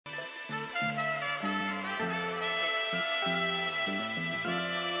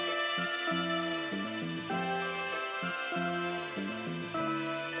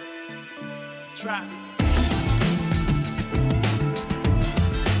Drop it.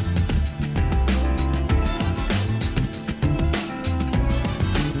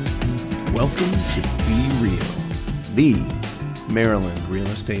 Welcome to Be Real, the Maryland Real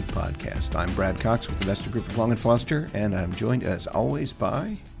Estate Podcast. I'm Brad Cox with Investor Group of Long & Foster, and I'm joined, as always,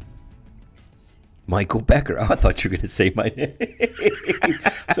 by... Michael Becker. Oh, I thought you were going to say my name.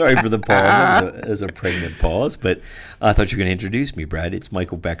 Sorry for the pause. It was a pregnant pause, but I thought you were going to introduce me, Brad. It's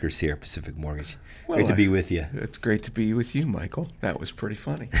Michael Becker's here, Pacific Mortgage. Great to be with you. It's great to be with you, Michael. That was pretty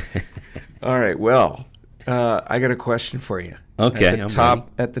funny. All right, well, I got a question for you. Okay,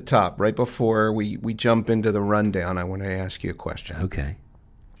 At the top, right before we jump into the rundown, I want to ask you a question. Okay.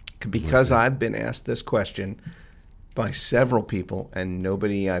 Because I've been asked this question by several people, and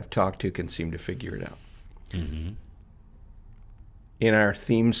nobody I've talked to can seem to figure it out. Mm-hmm. In our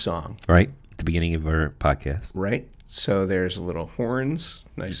theme song. Right, at the beginning of our podcast. Right? So there's a little horns,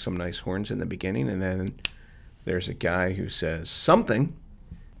 some nice horns in the beginning, and then there's a guy who says something,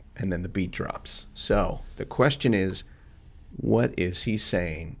 and then the beat drops. So the question is, what is he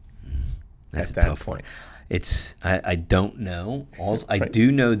saying That's at a that tough point? One. I don't know. I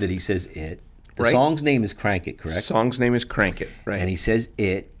do know that he says it. The song's name is Crank It, correct? The song's name is Crank It, right. And he says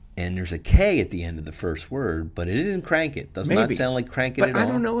it, and there's a K at the end of the first word, but it isn't Crank It. Does not sound like Crank It at all. But I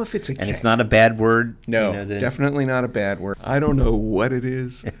don't know if it's a K. And it's not a bad word? No, definitely not a bad word. I don't know what it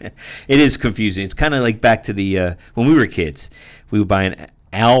is. It is confusing. It's kind of like back to the, when we were kids, we would buy an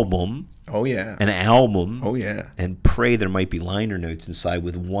album. Oh, yeah. An album. Oh, yeah. And pray there might be liner notes inside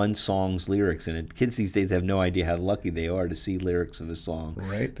with one song's lyrics in it. Kids these days have no idea how lucky they are to see lyrics of a song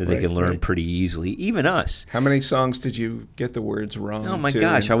that they can learn pretty easily. Even us. How many songs did you get the words wrong? Oh, my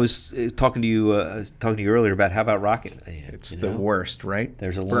gosh. I was talking to you earlier about how about Rocket? It's the worst, right?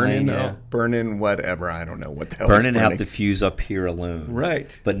 There's a line. Burning whatever. I don't know what the hell Burning out the fuse up here alone. Right.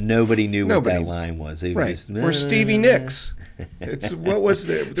 But nobody knew what that line was. It was just, or Stevie Nicks. What was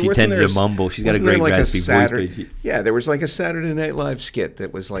the? She tended to mumble. She's got a great raspy voice. Yeah, there was like a Saturday Night Live skit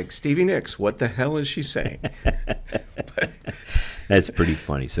that was like, Stevie Nicks, what the hell is she saying? That's pretty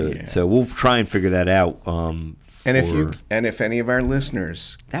funny. So we'll try and figure that out. And if any of our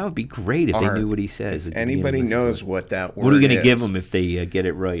listeners, that would be great if they knew what he says. If anybody knows what that word is. What are we going to give them if they get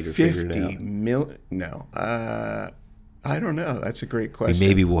it right or figure it out? 50 million? No. I don't know. That's a great question.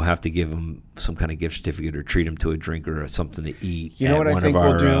 Maybe we'll have to give them some kind of gift certificate or treat them to a drink or something to eat. You know what I think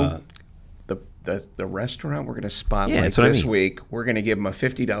we'll do? The restaurant we're going to spotlight this week, we're going to give them a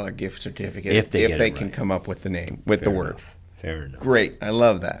 $50 gift certificate if they can come up with the name, with the word. Fair enough. Great. I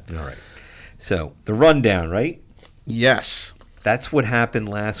love that. All right. So the rundown, right? Yes. That's what happened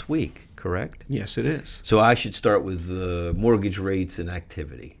last week, correct? Yes, it is. So I should start with the mortgage rates and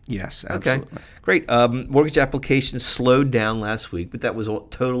activity. Yes, absolutely. Okay, great. Mortgage applications slowed down last week, but that was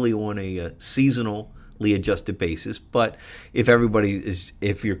totally on a seasonally adjusted basis. But if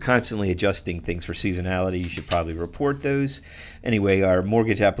you're constantly adjusting things for seasonality, you should probably report those. Anyway, our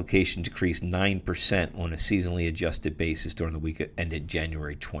mortgage application decreased 9% on a seasonally adjusted basis during the week that ended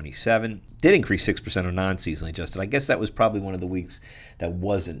January 27. Did increase 6% on non-seasonally adjusted. I guess that was probably one of the weeks that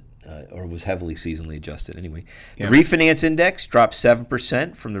wasn't or was heavily seasonally adjusted. Anyway, the refinance index dropped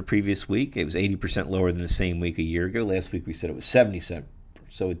 7% from the previous week. It was 80% lower than the same week a year ago. Last week we said it was 77%.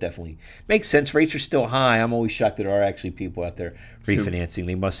 So it definitely makes sense. Rates are still high. I'm always shocked that there are actually people out there refinancing.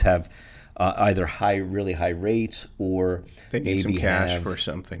 They must have either really high rates or they need some cash for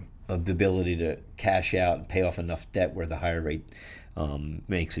something. Of the ability to cash out and pay off enough debt where the higher rate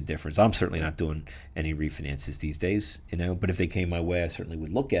makes a difference. I'm certainly not doing any refinances these days, but if they came my way, I certainly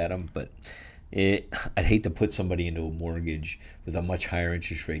would look at them. But I'd hate to put somebody into a mortgage with a much higher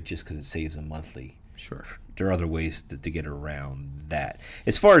interest rate just because it saves them monthly. Sure. There are other ways to get around that.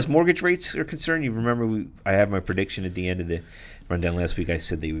 As far as mortgage rates are concerned, you remember I had my prediction at the end of the rundown last week. I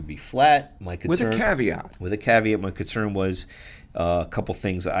said they would be flat. My concern, with a caveat. With a caveat, my concern was a couple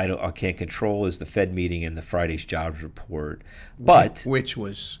things I can't control is the Fed meeting and the Friday's jobs report. But which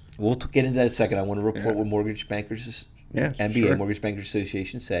was we'll get into that in a second. I want to report what mortgage bankers, MBA Mortgage Bankers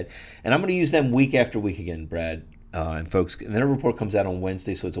Association said, and I'm going to use them week after week again, Brad. And folks, and then a report comes out on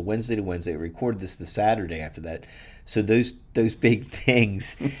Wednesday, so it's a Wednesday to Wednesday. I recorded this the Saturday after that. So those big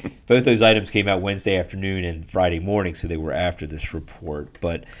things, both those items came out Wednesday afternoon and Friday morning, so they were after this report.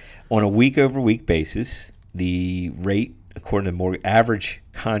 But on a week-over-week basis, the rate, according to average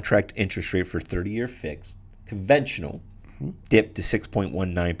contract interest rate for 30-year fixed, conventional, dipped to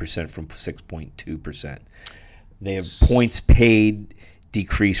 6.19% from 6.2%. They have points paid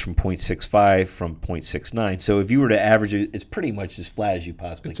decrease from 0.65 from 0.69. So if you were to average it, it's pretty much as flat as you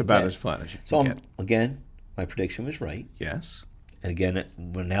possibly can. It's about as flat as you can get. Again, my prediction was right. Yes. And again,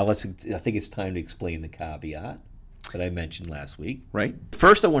 I think it's time to explain the caveat that I mentioned last week. Right.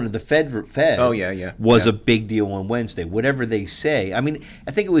 First, I wanted the Fed. Oh, yeah. Was a big deal on Wednesday. Whatever they say, I mean,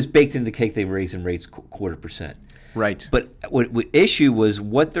 I think it was baked into the cake they were raising rates 0.25%. Right. But what issue was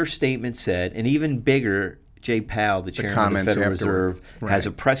what their statement said, and even bigger, Jay Powell, the chairman of the Federal Reserve, has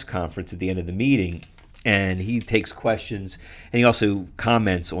a press conference at the end of the meeting, and he takes questions, and he also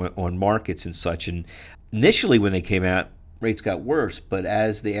comments on markets and such. And initially, when they came out, rates got worse, but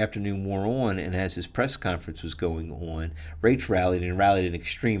as the afternoon wore on and as his press conference was going on, rates rallied and rallied an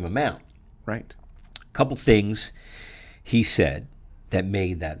extreme amount. Right. A couple things he said that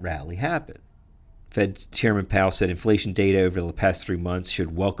made that rally happen. Fed Chairman Powell said inflation data over the past 3 months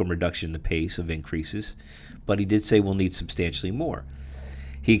should welcome reduction in the pace of increases, but he did say we'll need substantially more.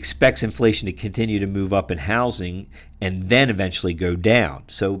 He expects inflation to continue to move up in housing and then eventually go down.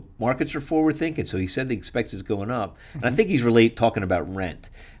 So markets are forward thinking. So he said he expects it's going up. And I think he's talking about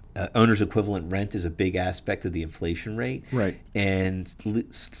rent. Owner's equivalent rent is a big aspect of the inflation rate. Right. And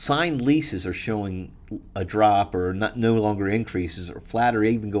signed leases are showing a drop or no longer increases or flat or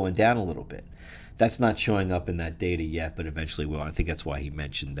even going down a little bit. That's not showing up in that data yet, but eventually will. I think that's why he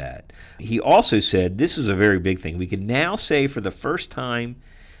mentioned that. He also said this is a very big thing. We can now say for the first time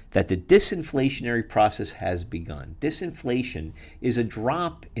that the disinflationary process has begun. Disinflation is a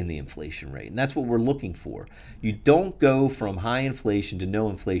drop in the inflation rate, and that's what we're looking for. You don't go from high inflation to no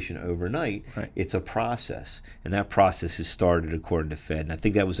inflation overnight. Right. It's a process, and that process has started according to Fed, and I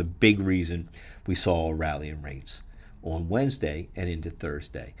think that was a big reason we saw a rally in rates on Wednesday and into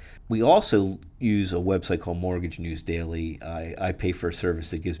Thursday. We also use a website called Mortgage News Daily. I pay for a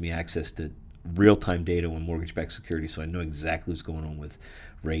service that gives me access to real-time data on mortgage-backed securities, so I know exactly what's going on with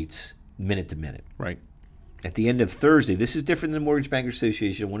rates minute to minute. Right. At the end of Thursday, this is different than the Mortgage Bankers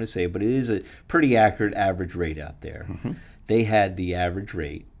Association, I want to say, but it is a pretty accurate average rate out there. Mm-hmm. They had the average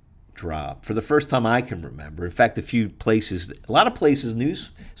rate drop for the first time I can remember. In fact, a lot of places,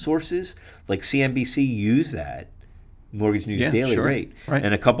 news sources like CNBC use that Mortgage News Daily rate, right.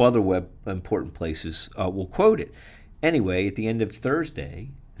 And a couple other important places will quote it. Anyway, at the end of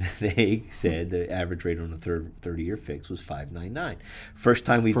Thursday, they said the average rate on the 30-year fix was 5.99. First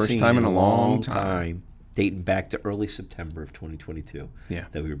time we'd seen in a long time, dating back to early September of 2022,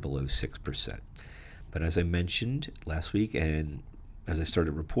 that we were below 6%. But as I mentioned last week, and as I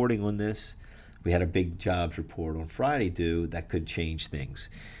started reporting on this, we had a big jobs report on Friday due that could change things.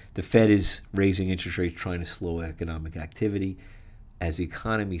 The Fed is raising interest rates, trying to slow economic activity. As the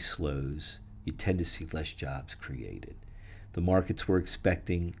economy slows, you tend to see less jobs created. The markets were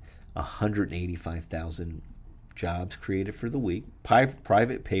expecting 185,000 jobs created for the week.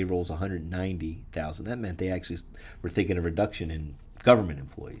 Private payrolls, 190,000. That meant they actually were thinking of reduction in government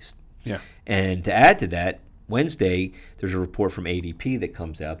employees. Yeah. And to add to that, Wednesday, there's a report from ADP that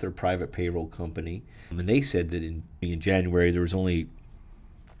comes out, their private payroll company, and they said that in January there was only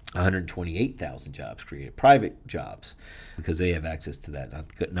 128,000 jobs created, private jobs, because they have access to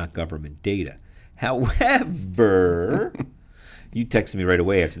that, not government data. However, you texted me right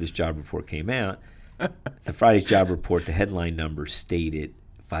away after this job report came out. The Friday's job report, the headline number stated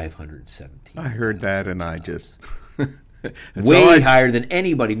 517. I heard that, and I just way higher than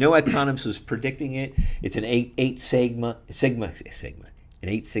anybody. No economist was predicting it. It's an eight sigma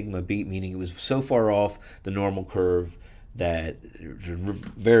beat, meaning it was so far off the normal curve that there's a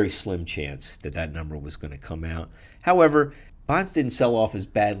very slim chance that number was going to come out. However, bonds didn't sell off as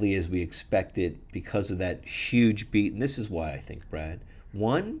badly as we expected because of that huge beat. And this is why I think, Brad.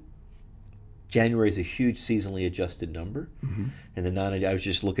 One, January is a huge seasonally adjusted number. Mm-hmm. And I was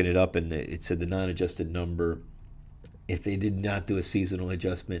just looking it up, and it said the non-adjusted number, if they did not do a seasonal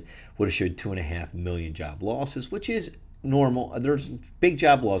adjustment, would have showed 2.5 million job losses, which is normal. There's big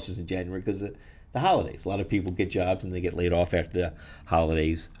job losses in January because of the holidays. A lot of people get jobs and they get laid off after the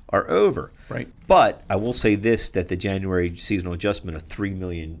holidays are over. Right. But I will say this, that the January seasonal adjustment of 3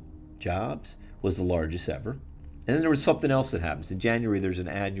 million jobs was the largest ever. And then there was something else that happens. In January, there's an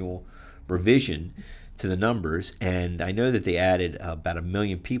annual revision to the numbers, and I know that they added about 1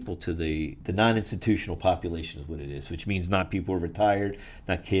 million people to the non-institutional population is what it is, which means not people who are retired,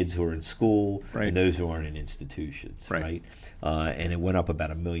 not kids who are in school, right, and those who aren't in institutions, right? And it went up about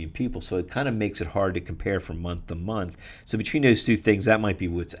 1 million people, so it kind of makes it hard to compare from month to month. So between those two things, that might be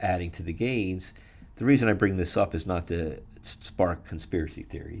what's adding to the gains. The reason I bring this up is not to spark conspiracy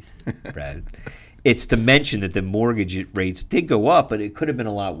theories, Brad. It's to mention that the mortgage rates did go up, but it could have been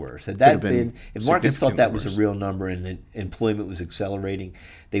a lot worse. Had that been, if markets thought that was a real number and that employment was accelerating,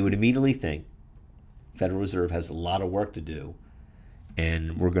 they would immediately think Federal Reserve has a lot of work to do,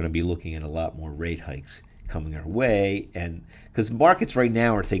 and we're going to be looking at a lot more rate hikes coming our way, and because markets right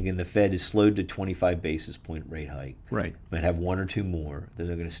now are thinking the Fed is slowed to 25 basis point rate hike. Right. Might have one or two more. Then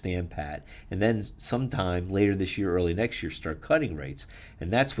they're going to stand pat, and then sometime later this year, early next year, start cutting rates,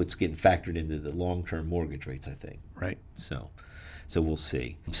 and that's what's getting factored into the long-term mortgage rates, I think. Right. So we'll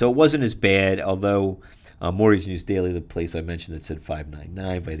see. So it wasn't as bad, although Mortgage News Daily, the place I mentioned that said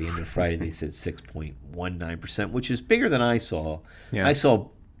 5.99, by the end of Friday they said 6.19%, which is bigger than I saw. Yeah. I saw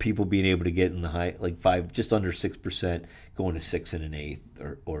people being able to get in the high, like just under 6%, going to 6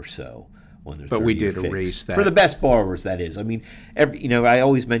 1/8 or so on their 30-year But we did fix. erase that. For the best borrowers, that is. I mean, I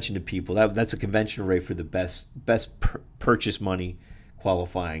always mention to people that's a conventional rate for the best purchase money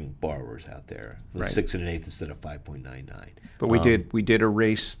qualifying borrowers out there. With Right. 6 1/8 instead of 5.99. But we did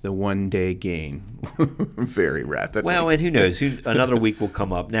erase the 1 day gain very rapidly. Well, and who knows? Another week will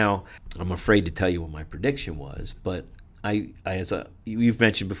come up. Now, I'm afraid to tell you what my prediction was, but you've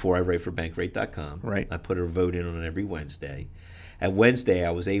mentioned before, I write for Bankrate.com. Right. I put a vote in on it every Wednesday. At Wednesday, I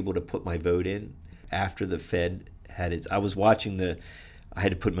was able to put my vote in after the Fed had its. I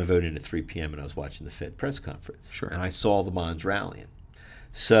had to put my vote in at 3 p.m. and I was watching the Fed press conference. Sure. And I saw the bonds rallying.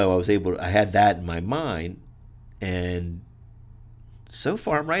 So I had that in my mind, and so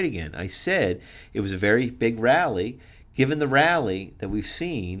far I'm right again. I said it was a very big rally. Given the rally that we've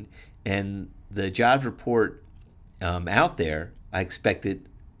seen and the jobs report out there, I expected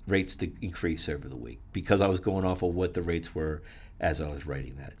rates to increase over the week because I was going off of what the rates were as I was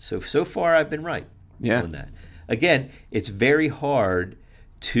writing that. So far I've been right on that. Again, it's very hard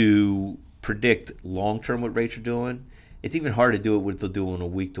to predict long-term what rates are doing. It's even hard to do it what they'll do on a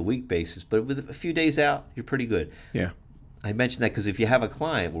week-to-week basis, but with a few days out, you're pretty good. Yeah. I mentioned that because if you have a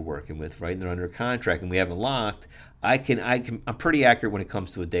client we're working with, right, and they're under contract and we haven't locked, I'm pretty accurate when it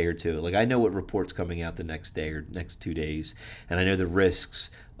comes to a day or two. Like I know what report's coming out the next day or next 2 days, and I know the risks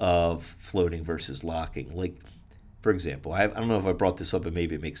of floating versus locking. Like, for example, I don't know if I brought this up, but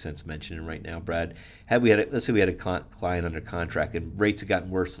maybe it makes sense mentioning right now, Brad. Let's say we had a client under contract and rates have gotten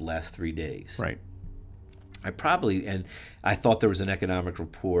worse the last 3 days. Right. I thought there was an economic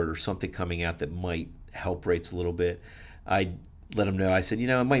report or something coming out that might help rates a little bit. I let them know. I said,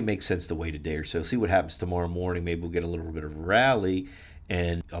 it might make sense to wait a day or so, see what happens tomorrow morning. Maybe we'll get a little bit of a rally,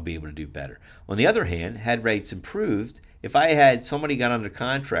 and I'll be able to do better. On the other hand, had rates improved, if I had somebody got under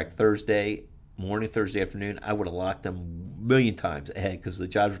contract Thursday morning, Thursday afternoon, I would have locked them a million times ahead because the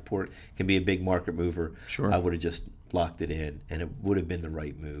jobs report can be a big market mover. Sure. I would have just locked it in, and it would have been the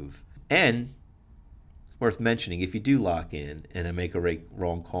right move. And worth mentioning, if you do lock in and I make a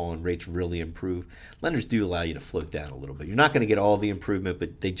wrong call and rates really improve, lenders do allow you to float down a little bit. You're not going to get all the improvement,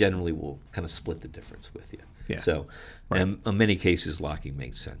 but they generally will kind of split the difference with you. Yeah. So Right. in many cases, locking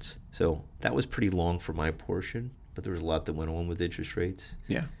makes sense. So that was pretty long for my portion, but there was a lot that went on with interest rates.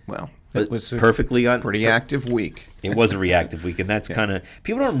 Yeah. Well, But it was a perfectly pretty active week. It was a reactive week, and that's kind of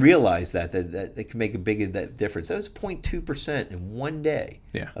people don't realize that it can make a big difference. That was 0.2% in 1 day,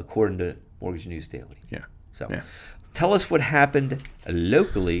 according to Mortgage News Daily. Yeah. So, Yeah. Tell us what happened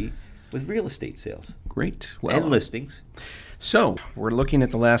locally with real estate sales Great. and listings. So we're looking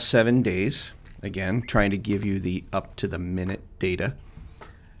at the last 7 days. Again, trying to give you the up-to-the-minute data.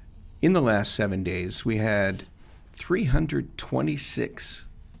 In the last 7 days, we had 326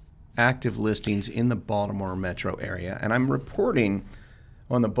 active listings in the Baltimore metro area. And I'm reporting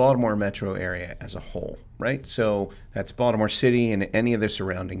on the Baltimore metro area as a whole, right? So that's Baltimore City and any of the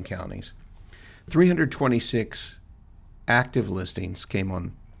surrounding counties. 326 active listings came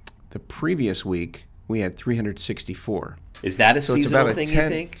on. The previous week, we had 364. Is that a So it's seasonal about thing, 10, you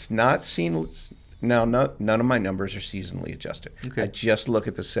think? It's not seen. No, none of my numbers are seasonally adjusted. Okay. I just look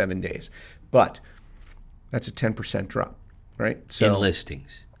at the 7 days. But that's a 10% drop, right? In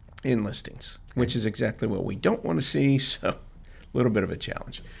listings. In listings, which is exactly what we don't want to see. So a little bit of a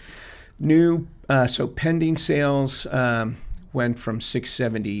challenge. So pending sales went from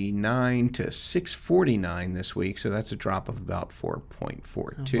 679 to 649 this week. So that's a drop of about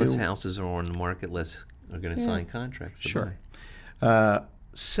 4.42. Less houses are on the market, less are going to sign contracts. Sure.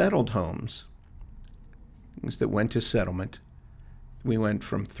 Settled homes, things that went to settlement, we went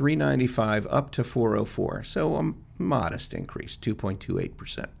from 395 up to 404. So a modest increase,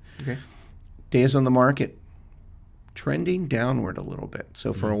 2.28%. Okay. Days on the market, trending downward a little bit.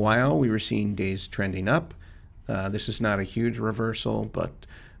 So for a while, we were seeing days trending up. This is not a huge reversal, but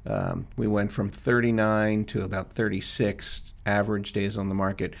we went from 39 to about 36 average days on the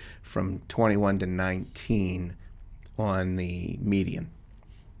market, from 21 to 19 on the median.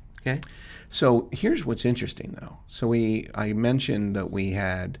 Okay. So here's what's interesting, though. So I mentioned that we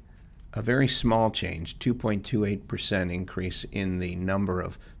had a very small change, 2.28% increase in the number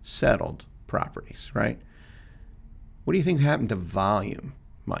of settled properties, right? What do you think happened to volume,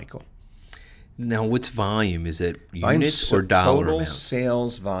 Michael? Now, what's volume? Is it Volume, units or dollar total amount?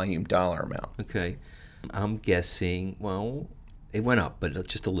 sales volume, dollar amount. Okay. I'm guessing, well, it went up, but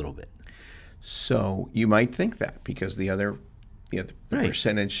just a little bit. So you might think that because the Right.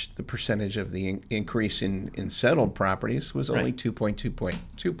 percentage of the increase in settled properties was only Right.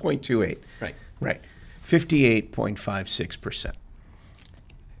 2.28. Right. Right. 58.56%.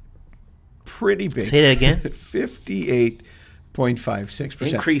 Pretty big. Say that again.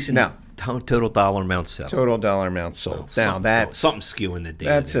 58.56%. Increase in now, total dollar amount sold. total dollar amount sold. Now that's something skewing the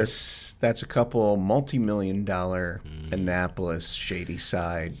data. that's a couple multi-million-dollar Annapolis, Shady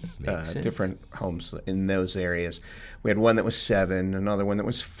Side, Makes sense. different homes in those areas. We had one that was 7, another one that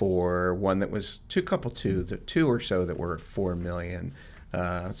was 4, one that was two or so that were 4 million,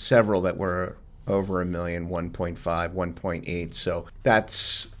 several that were over a million, 1.5, 1.8. So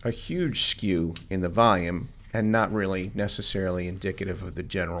that's a huge skew in the volume and not really necessarily indicative of the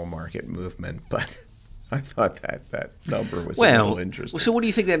general market movement. But I thought that number was a little interesting. So what do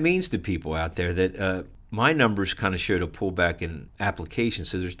you think that means to people out there? That my numbers kind of showed a pullback in applications.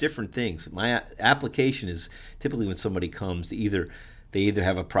 So there's different things. My application is typically when somebody comes to they either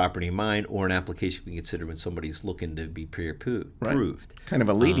have a property in mind or an application we consider when somebody's looking to be pre-approved. Right. Kind of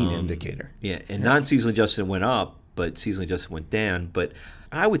a leading indicator. Yeah, and non-seasonally adjusted went up, but seasonally adjusted went down. But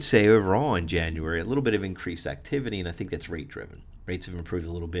I would say overall in January, a little bit of increased activity, and I think that's rate-driven. Rates have improved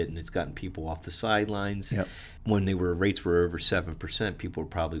a little bit, and it's gotten people off the sidelines. Yep. When rates were over 7%, people were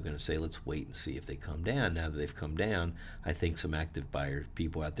probably going to say, let's wait and see if they come down. Now that they've come down, I think some active buyers,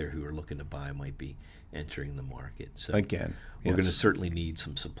 people out there who are looking to buy, might be entering the market. So Again, we're going to certainly need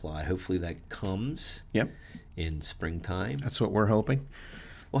some supply. Hopefully that comes in springtime. That's what we're hoping.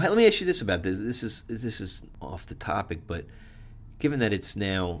 Well, let me ask you this about this. This is off the topic, but given that it's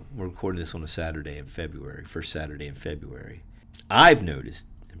now, we're recording this on a Saturday in February, first Saturday in February, I've noticed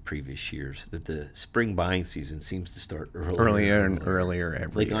in previous years that the spring buying season seems to start earlier and earlier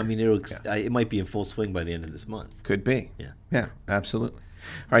every year. I mean, it might be in full swing by the end of this month. Could be. Yeah. Yeah, absolutely.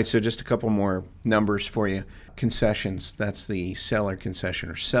 All right, so just a couple more numbers for you. Concessions, that's the seller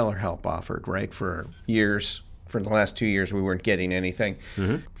concession or seller help offered, right? For years, for the last 2 years, we weren't getting anything.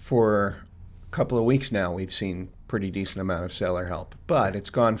 Mm-hmm. For a couple of weeks now, we've seen pretty decent amount of seller help. But it's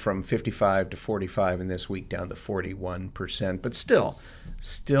gone from 55 to 45 in this week down to 41%. But still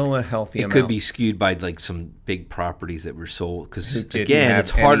a healthy amount. It could be skewed by like some big properties that were sold. Because, didn't again, have it's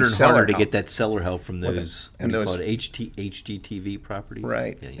harder and harder to help. get that seller help from those, those HGTV properties.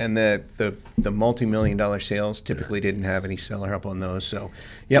 Right. Yeah. And the multi-million-dollar sales typically didn't have any seller help on those. So,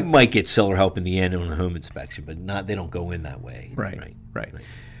 You might get seller help in the end on a home inspection, but they don't go in that way. Right.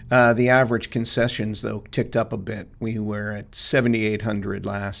 The average concessions, though, ticked up a bit. We were at 7,800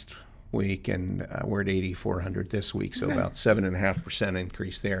 last week, and we're at 8,400 this week, so about 7.5%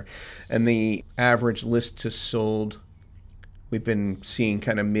 increase there. And the average list to sold, we've been seeing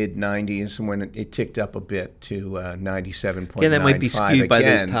kind of mid-90s, and when it ticked up a bit to 97.95. Yeah, that might be skewed by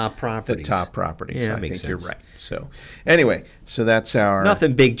those top properties. The top proproperties. Yeah, I think sense. you're right. So anyway, so that's our...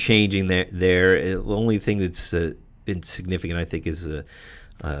 Nothing big changing there. The only thing that's been significant, I think, is a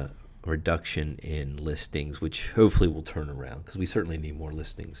reduction in listings, which hopefully will turn around because we certainly need more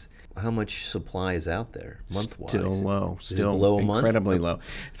listings. How much supply is out there month-wise? Still low. Still below a month? Incredibly low.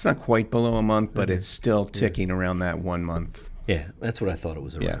 It's not quite below a month, but it's still ticking around that 1 month. Yeah, that's what I thought it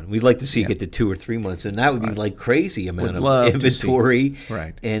was around. Yeah. We'd like to see it get to 2 or 3 months, and that would be like crazy amount love of inventory.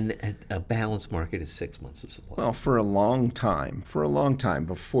 Right. And a balanced market is 6 months of supply. Well, for a long time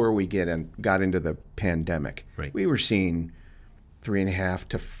before we got into the pandemic, we were seeing 3.5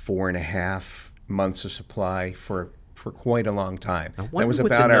 to 4.5 months of supply for quite a long time. That was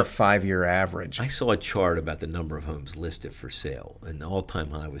about our 5-year average. I saw a chart about the number of homes listed for sale, and the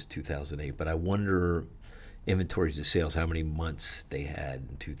all-time high was 2008. But I wonder, inventories to sales, how many months they had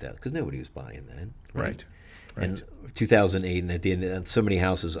in 2000, because nobody was buying then. Right. And 2008, and at the end, and so many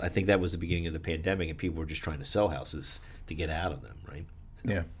houses, I think that was the beginning of the pandemic, and people were just trying to sell houses to get out of them, right? So,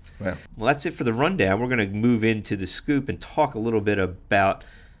 yeah. Well, that's it for the rundown. We're going to move into the scoop and talk a little bit about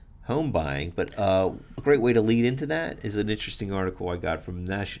home buying. But a great way to lead into that is an interesting article I got from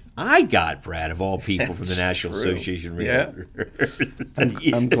Brad, of all people, from the National Association of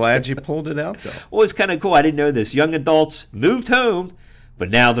Realtors. I'm glad you pulled it out, though. Well, it's kind of cool. I didn't know this. Young adults moved home,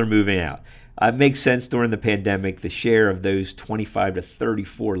 but now they're moving out. It makes sense during the pandemic. The share of those 25 to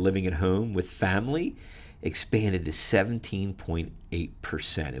 34 living at home with family expanded to 17.8%.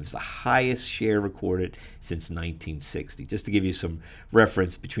 It was the highest share recorded since 1960. Just to give you some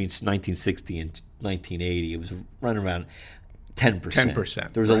reference, between 1960 and 1980, it was running around 10%.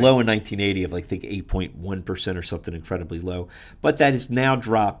 10%. There was a low in 1980 of, I think, 8.1% or something incredibly low. But that has now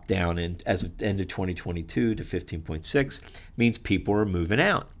dropped down as of end of 2022 to 15.6. Means people are moving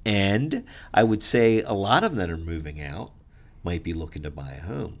out. And I would say a lot of them that are moving out might be looking to buy a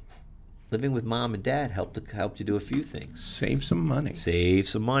home. Living with mom and dad helped you do a few things. Save some money. Save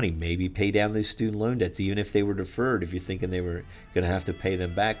some money. Maybe pay down those student loan debts, even if they were deferred. If you're thinking they were going to have to pay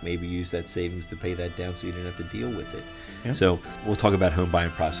them back, maybe use that savings to pay that down so you didn't have to deal with it. Yep. So we'll talk about home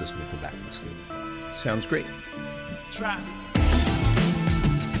buying process when we come back to the scoop. Sounds great. Try it.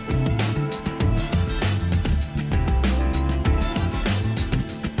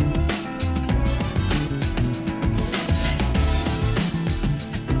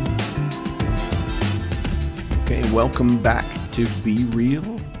 Welcome back to Be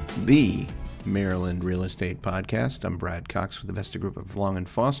Real, the Maryland Real Estate Podcast. I'm Brad Cox with the Vesta Group of Long &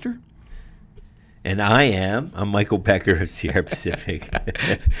 Foster. And I'm Michael Becker of Sierra Pacific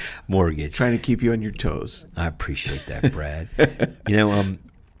Mortgage. Trying to keep you on your toes. I appreciate that, Brad.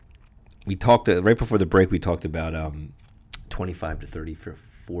 We talked, right before the break, we talked about 25 to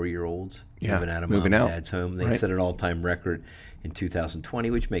 34-year-olds moving out of mom and dad's home. They set an all-time record in 2020,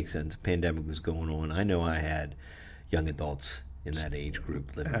 which makes sense. The pandemic was going on. I know I had young adults in that age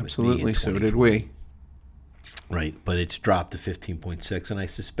group living with me. Absolutely, so did we. Right, but it's dropped to 15.6, and I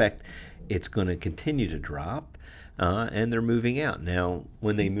suspect it's going to continue to drop, and they're moving out. Now,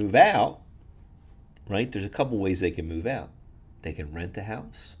 when they move out, right, there's a couple ways they can move out. They can rent a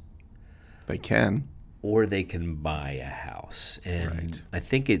house. They can. Or they can buy a house. And I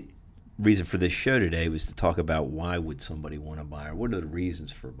think reason for this show today was to talk about why would somebody want to buy, or what are the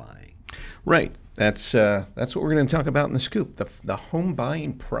reasons for buying. Right. That's what we're going to talk about in the scoop, the home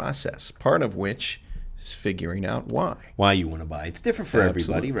buying process, part of which is figuring out why. Why you want to buy. It's different for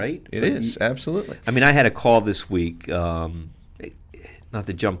everybody, right? It is, absolutely. I mean, I had a call this week, not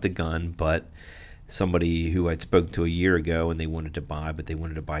to jump the gun, but somebody who I'd spoken to a year ago, and they wanted to buy, but they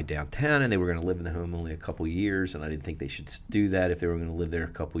wanted to buy downtown, and they were going to live in the home only a couple years, and I didn't think they should do that if they were going to live there a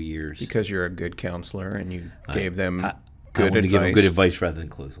couple years. Because you're a good counselor, and you gave them good advice. I wanted to give them good advice rather than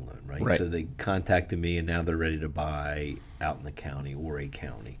close a loan, right? So they contacted me, and now they're ready to buy out in the county or a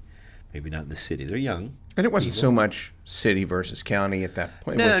county. Maybe not in the city. They're young. And it wasn't so much city versus county at that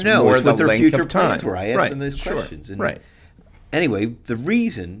point. No, it's what their future plans were. I asked them those questions. And anyway, the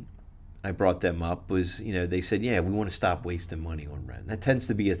reason I brought them up was, they said, we want to stop wasting money on rent. That tends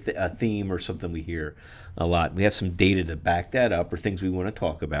to be a theme or something we hear a lot. We have some data to back that up, or things we want to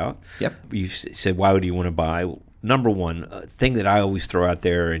talk about. Yep. You said, why would you want to buy? Number one, thing that I always throw out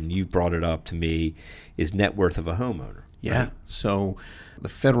there, and you brought it up to me, is net worth of a homeowner. Yeah. Right? So the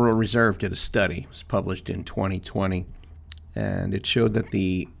Federal Reserve did a study. It was published in 2020, and it showed that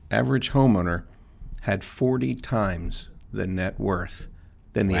the average homeowner had 40 times the net worth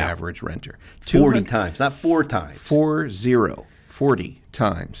than the average renter. 40 times, not 4 times. 40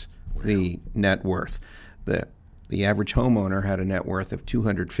 times the net worth. The average homeowner had a net worth of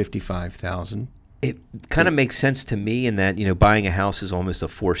 $255,000. It kind of makes sense to me in that, buying a house is almost a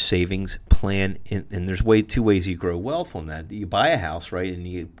forced savings plan, and there's two ways you grow wealth on that. You buy a house, right, and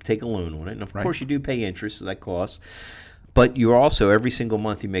you take a loan on it, and of course you do pay interest, so that costs. But you're also, every single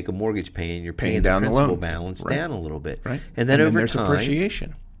month you make a mortgage payment, you're paying the principal balance down a little bit. Right. And then over there's time,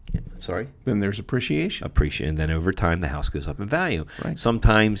 appreciation. Sorry? Then there's appreciation. And then over time, the house goes up in value. Right.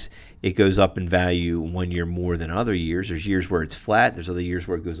 Sometimes it goes up in value 1 year more than other years. There's years where it's flat. There's other years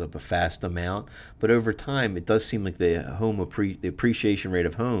where it goes up a fast amount. But over time, it does seem like the appreciation rate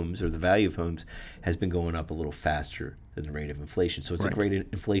of homes, or the value of homes, has been going up a little faster than the rate of inflation. So it's a great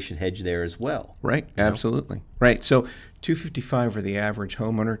inflation hedge there as well. Right. Absolutely. Right. So $255 for the average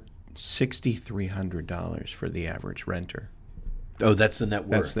homeowner, $6,300 for the average renter. Oh, that's the net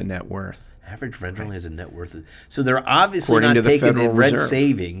worth. That's the net worth. Average renter only has a net worth. So they're obviously not taking the rent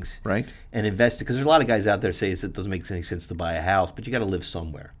savings and investing. Because there's a lot of guys out there say it doesn't make any sense to buy a house, but you got to live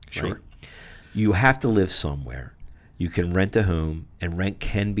somewhere. Sure. Right? You have to live somewhere. You can rent a home, and rent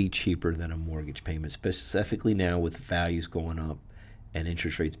can be cheaper than a mortgage payment, specifically now with values going up and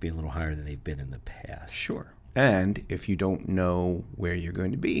interest rates being a little higher than they've been in the past. Sure. And if you don't know where you're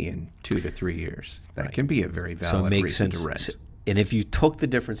going to be in 2 to 3 years, that can be a very valid reason to rent. And if you took the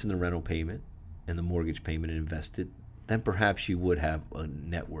difference in the rental payment and the mortgage payment and invested, then perhaps you would have a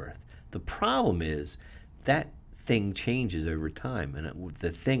net worth. The problem is that thing changes over time. And the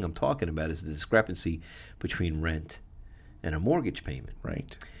thing I'm talking about is the discrepancy between rent and a mortgage payment.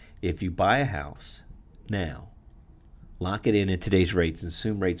 Right. If you buy a house now, lock it in at today's rates, and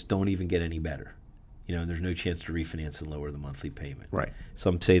assume rates don't even get any better. There's no chance to refinance and lower the monthly payment. Right.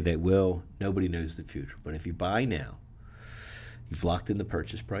 Some say they will. Nobody knows the future. But if you buy now, You've locked in the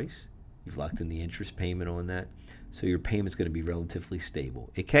purchase price. You've locked in the interest payment on that. So your payment's going to be relatively stable.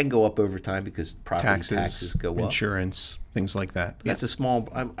 It can go up over time because property taxes go up. Insurance, things like that. That's a small,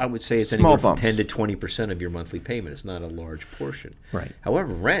 I would say it's Small anywhere from bumps. 10 to 20% of your monthly payment. It's not a large portion. Right.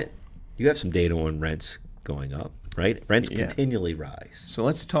 However, rent, you have some data on rents going up, right? Rents continually rise. So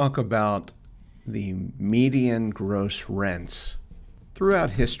let's talk about the median gross rents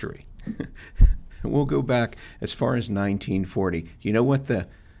throughout history. We'll go back as far as 1940. You know what the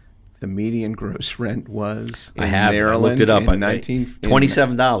median gross rent was in Maryland? I looked it up. In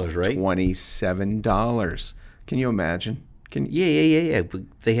 $27, right? $27. Can you imagine? Yeah. But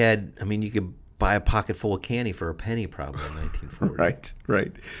they had, you could buy a pocket full of candy for a penny probably in 1940.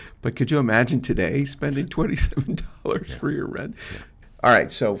 Right. But could you imagine today spending $27 for your rent? Yeah. All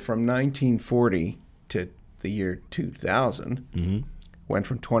right, so from 1940 to the year 2000, went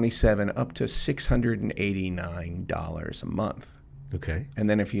from $27 up to $689 a month. Okay. And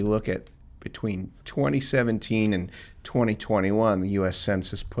then if you look at between 2017 and 2021, the U.S.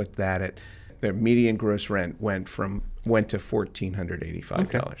 Census put that at their median gross rent went to $1,485.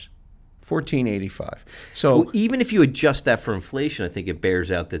 Okay. $1,485. So even if you adjust that for inflation, I think it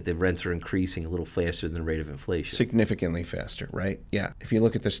bears out that the rents are increasing a little faster than the rate of inflation. Significantly faster, right? Yeah. If you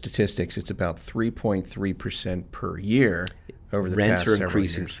look at the statistics, it's about 3.3% per year over the past several years. Rents are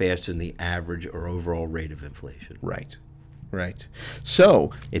increasing faster than the average or overall rate of inflation. Right.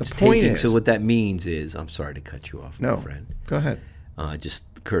 So it's the point taking. is, so what that means is, I'm sorry to cut you off, my friend. Go ahead. It just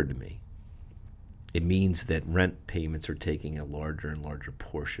occurred to me. It means that rent payments are taking a larger and larger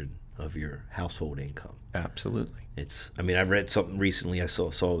portion of your household income. Absolutely. I read something recently I saw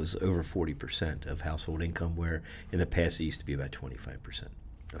it was over 40% of household income, where in the past it used to be about 25%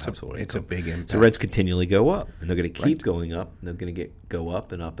 of household income. It's a big impact. So rents continually go up, and they're going to keep going up, and they're going to go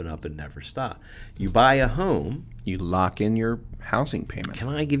up and up and up and never stop. You buy a home. You lock in your housing payment. Can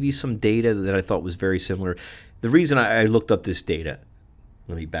I give you some data that I thought was very similar? The reason I looked up this data,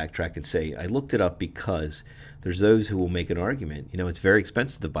 let me backtrack and say I looked it up because there's those who will make an argument. It's very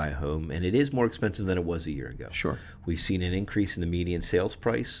expensive to buy a home, and it is more expensive than it was a year ago. Sure. We've seen an increase in the median sales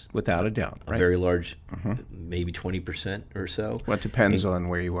price. Without a doubt. A very large, maybe 20% or so. Well, it depends on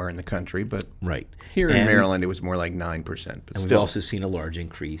where you are in the country, but right here in Maryland it was more like 9%. But and still. We've also seen a large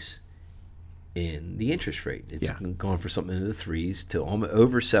increase in the interest rate. It's gone from something in the 3s to almost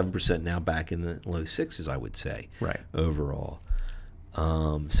over 7% now, back in the low 6s, I would say, overall.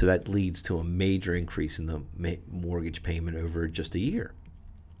 So that leads to a major increase in the mortgage payment over just a year.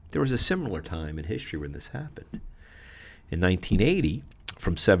 There was a similar time in history when this happened. In 1980,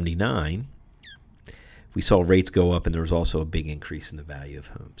 from 79, we saw rates go up, and there was also a big increase in the value of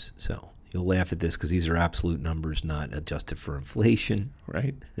homes. So you'll laugh at this because these are absolute numbers, not adjusted for inflation.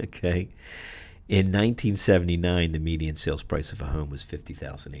 Right. Okay. In 1979, the median sales price of a home was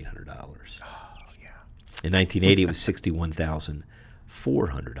 $50,800. Oh, yeah. In 1980, it was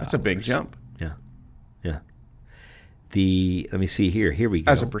 $61,400. That's a big jump. Yeah. Let me see here. Here we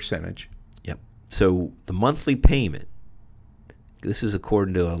go. As a percentage. Yep. So the monthly payment. This is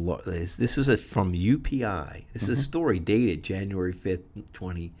according to this is from UPI. This is a story dated January 5th,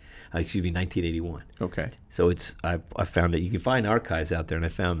 1981. Okay. So I found it. You can find archives out there, and I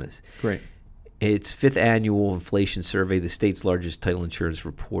found this. Great. Its 5th annual inflation survey, the state's largest title insurance,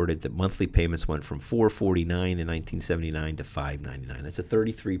 reported that monthly payments went from $449 in 1979 to $599. That's a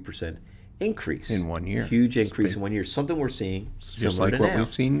 33% increase in 1 year. Huge increase in 1 year. Something we're seeing just like what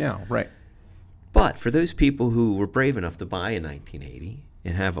we've seen now, right? But for those people who were brave enough to buy in 1980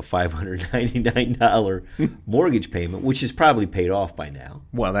 and have a $599 mortgage payment, which is probably paid off by now.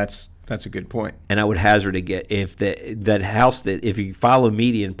 Well, that's a good point. And I would hazard to get that house that if you follow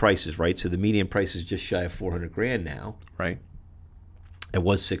median prices, right? So the median price is just shy of $400,000 now. Right. It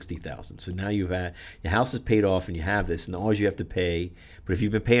was $60,000. So now your house is paid off, and you have this, and all you have to pay. But if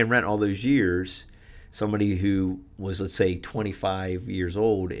you've been paying rent all those years, somebody who was, let's say, 25 years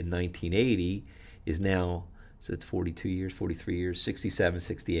old in 1980 is now, so it's 42 years, 43 years, 67,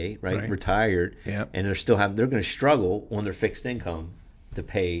 68, right? Retired. Yeah. And they're going to struggle on their fixed income to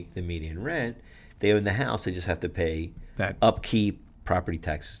pay the median rent. They own the house, they just have to pay that upkeep, property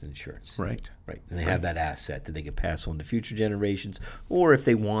taxes, and insurance. Right. And they have that asset that they can pass on to future generations. Or if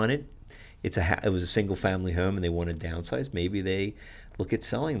they wanted, it was a single family home and they want to downsize, maybe they look at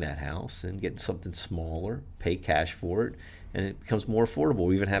selling that house and getting something smaller, pay cash for it, and it becomes more affordable.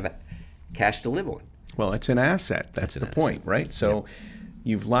 We even have cash to live on. Well, it's an asset. That's the point, right? So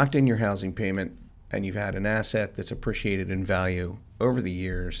you've locked in your housing payment, and you've had an asset that's appreciated in value over the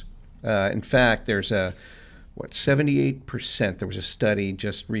years. In fact, there's 78%, there was a study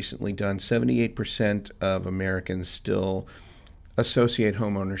just recently done, 78% of Americans still associate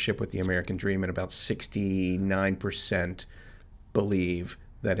home ownership with the American dream, and about 69% believe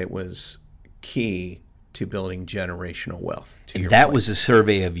that it was key to building generational wealth. And that was a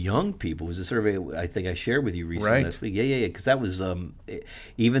survey of young people. It was a survey I think I shared with you recently last week. Yeah. Because that was,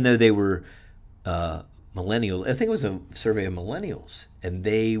 even though they were millennials, I think it was a survey of millennials, and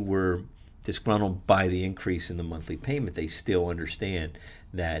they were disgruntled by the increase in the monthly payment. They still understand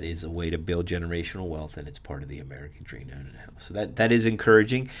that is a way to build generational wealth, and it's part of the American dream to own a house. So that is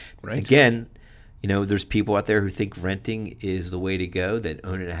encouraging. Right. Again, there's people out there who think renting is the way to go, that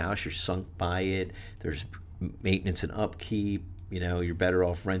owning a house, you're sunk by it. There's maintenance and upkeep. You're better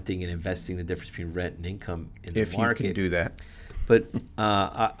off renting and investing the difference between rent and income in the market. If you can do that. But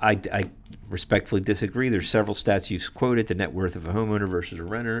I respectfully disagree. There's several stats you've quoted. The net worth of a homeowner versus a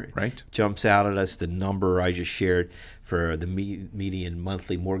renter jumps out at us. The number I just shared for the median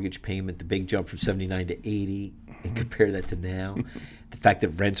monthly mortgage payment, the big jump from 79 to 80, and compare that to now. The fact that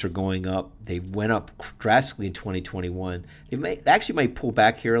rents are going up. They went up drastically in 2021. They actually might pull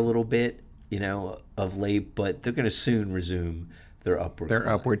back here a little bit, of late, but they're going to soon resume their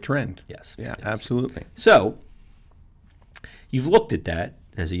upward trend. Yes. Yeah, absolutely. So you've looked at that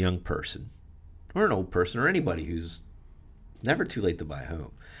as a young person or an old person or anybody who's never too late to buy a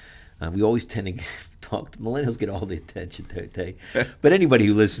home. We always tend to talk, millennials get all the attention, don't they? But anybody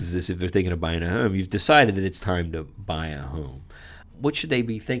who listens to this, if they're thinking of buying a home, you've decided that it's time to buy a home. What should they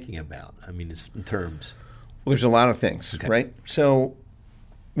be thinking about? I mean, in terms. Well, there's a lot of things, right? So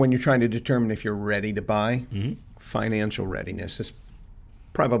when you're trying to determine if you're ready to buy, financial readiness is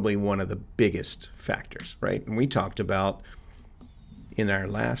probably one of the biggest factors, right? And we talked about in our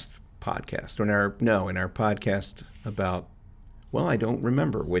last podcast, in our podcast about, well, I don't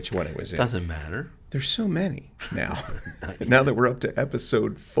remember which one it was in. Doesn't matter. There's so many now. Now that we're up to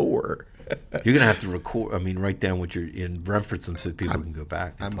episode 4. You're going to have to write down what you're in, reference them so people can go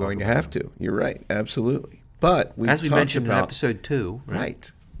back. I'm going to have to. You're right. Absolutely. But as we mentioned in episode 2. Right.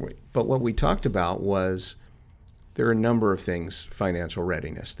 But what we talked about was there are a number of things, financial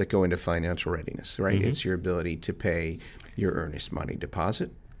readiness, that go into financial readiness, right? It's your ability to pay your earnest money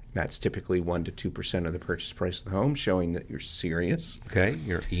deposit. That's typically 1% to 2% of the purchase price of the home, showing that you're serious. Okay,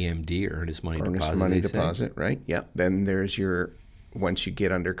 your EMD, earnest money deposit. Earnest money deposit, right? Yep. Then there's once you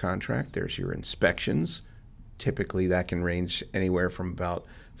get under contract, there's your inspections. Typically, that can range anywhere from about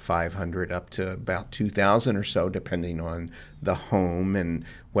 $500 up to about $2,000 or so, depending on the home and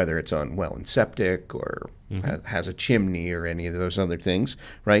whether it's on well and septic or has a chimney or any of those other things,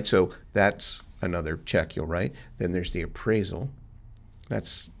 right? So that's another check you'll write. Then there's the appraisal.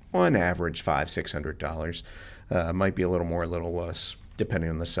 That's on average $500-$600. Might be a little more, a little less, depending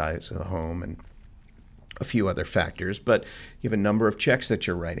on the size of the home and a few other factors. But you have a number of checks that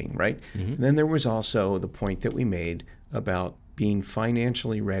you're writing, right? And then there was also the point that we made about being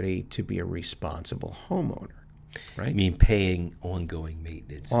financially ready to be a responsible homeowner, right? I mean, paying ongoing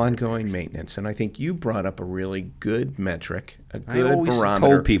maintenance. Ongoing maintenance. And I think you brought up a really good metric, a good barometer. I always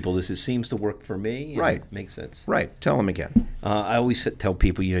told people this seems to work for me. Right. It makes sense. Right. Tell them again. I always tell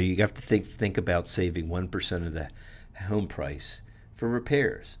people, you have to think about saving 1% of the home price for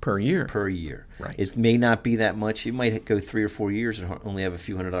repairs. Per year. Right. It may not be that much. It might go 3 or 4 years and only have a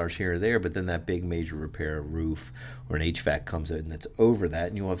few $100s here or there, but then that big major repair, a roof or an HVAC comes out and that's over that,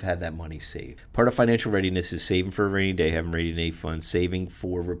 and you'll have had that money saved. Part of financial readiness is saving for a rainy day, having rainy day funds, saving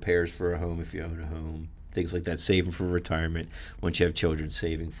for repairs for a home if you own a home, things like that, saving for retirement once you have children,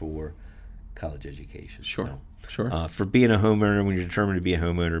 saving for college education. Sure. For being a homeowner, when you're determined to be a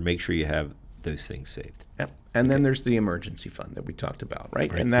homeowner, make sure you have those things saved. Yep. And then there's the emergency fund that we talked about,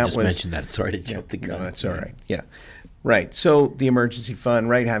 right? And that I just mentioned that. Sorry to jump the gun. No, that's all right. Yeah. Right. So the emergency fund,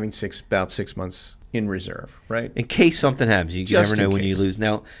 right, having about 6 months in reserve, right? In case something happens. You never know when you lose.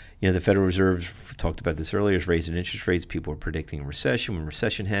 Now, the Federal Reserve, we talked about this earlier, is raising interest rates. People are predicting a recession. When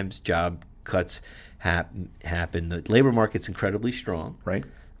recession happens, job cuts happen. The labor market's incredibly strong. Right.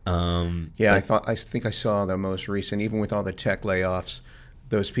 I think I saw the most recent, even with all the tech layoffs,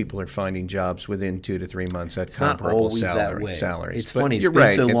 those people are finding jobs within 2 to 3 months at comparable salaries. It's funny. It's been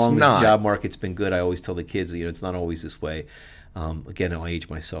so long that the job market's been good. I always tell the kids, it's not always this way. Again, I'll age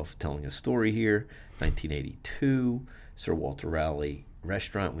myself telling a story here. 1982, Sir Walter Raleigh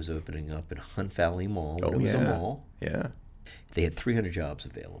restaurant was opening up at Hunt Valley Mall. It was a mall. Yeah. They had 300 jobs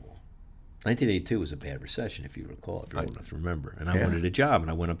available. 1982 was a bad recession, if you recall, if you're old enough to remember. And I wanted a job, and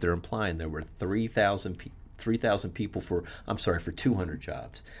I went up there applying. There were 3,000 people for 200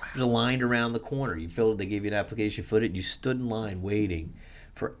 jobs. Wow. There's a line around the corner. You filled it, they gave you an application, you filled it, and you stood in line waiting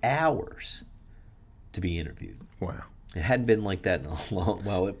for hours to be interviewed. Wow. It hadn't been like that in a long,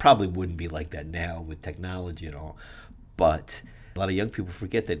 well, it probably wouldn't be like that now with technology and all, but A lot of young people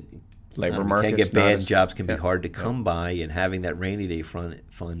forget that Labor can market's get not bad, as- jobs can be yeah, hard to come by, and having that rainy day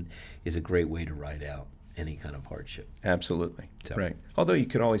fund is a great way to ride out any kind of hardship. Absolutely. So. Right. Although you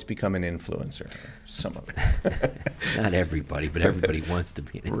could always become an influencer. Some of it. Not everybody, but everybody wants to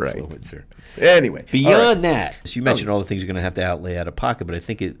be an Right. influencer. Anyway. all Beyond right. that, so you mentioned all the things you're going to have to outlay out of pocket, but I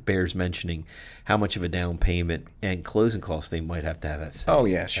think it bears mentioning how much of a down payment and closing costs they might have to have. Oh,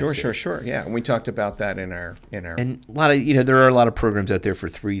 yeah. Sure. Yeah. And we talked about that in our. And a lot of, there are a lot of programs out there for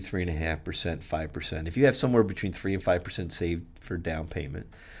 3.5%, 5%. If you have somewhere between 3 and 5% saved for down payment,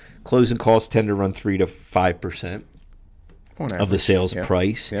 closing costs tend to run 3 to 5% of the sales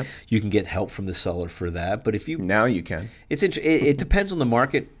price. Yep. You can get help from the seller for that, but if you Now you can. it depends on the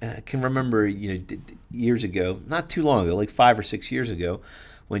market. I can remember years ago, not too long ago, like 5 or 6 years ago,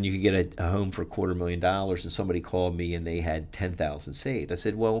 when you could get a home for $250,000, and somebody called me and they had $10,000 saved. I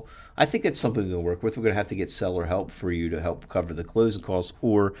said, well, I think that's something we're going to work with. We're going to have to get seller help for you to help cover the closing costs,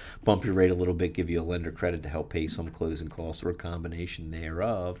 or bump your rate a little bit, give you a lender credit to help pay some closing costs, or a combination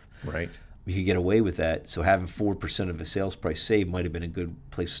thereof. Right. You could get away with that. So having 4% of a sales price saved might have been a good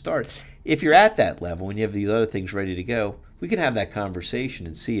place to start. If you're at that level and you have these other things ready to go, we can have that conversation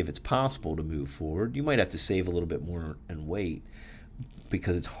and see if it's possible to move forward. You might have to save a little bit more and wait,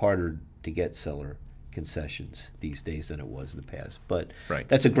 because it's harder to get seller concessions these days than it was in the past. But Right.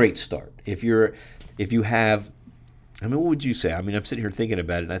 that's a great start. If you have, what would you say? I'm sitting here thinking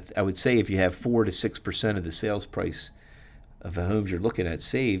about it. And I would say if you have 4 to 6% of the sales price of the homes you're looking at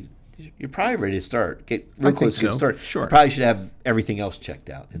saved, you're probably ready to start. Get real close to get started. Sure. You probably should have everything else checked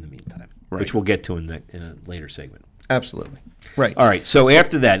out in the meantime, Right. which we'll get to in a later segment. Absolutely. Right. All right. So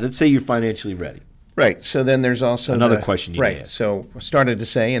after that, let's say you're financially ready. Right. So then there's also Another question you right. asked. So I started to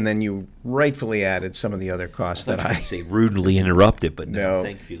say, and then you rightfully added some of the other costs that I say rudely interrupted, but No,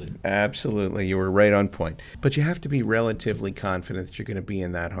 thank you. absolutely. You were right on point. But you have to be relatively confident that you're going to be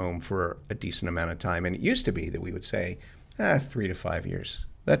in that home for a decent amount of time. And it used to be that we would say 3 to 5 years.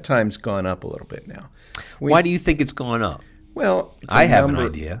 That time's gone up a little bit now. Why do you think it's gone up? Well, I have an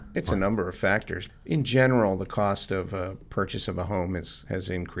idea. It's a number of factors. In general, the cost of a purchase of a home has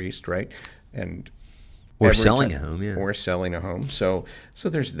increased, right? Or selling a home, yeah. Or selling a home. So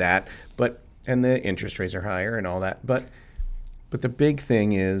there's that. And the interest rates are higher and all that. But the big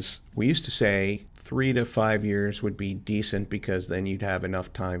thing is, we used to say 3 to 5 years would be decent, because then you'd have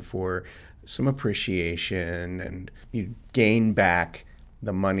enough time for some appreciation and you'd gain back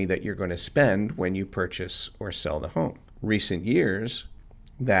the money that you're going to spend when you purchase or sell the home. Recent years,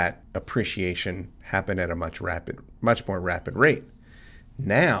 that appreciation happened at a much more rapid rate.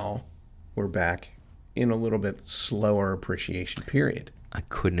 Now we're back in a little bit slower appreciation period. I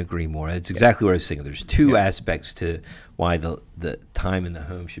couldn't agree more. That's exactly what I was thinking. There's two aspects to why the time in the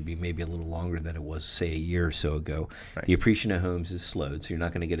home should be maybe a little longer than it was, say, a year or so ago. Right. The appreciation of homes is slowed, so you're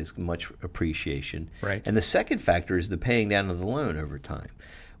not going to get as much appreciation. Right. And the second factor is the paying down of the loan over time.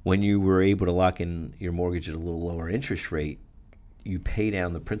 When you were able to lock in your mortgage at a little lower interest rate, you pay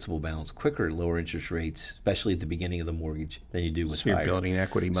down the principal balance quicker at lower interest rates, especially at the beginning of the mortgage, than you do with So you're higher. building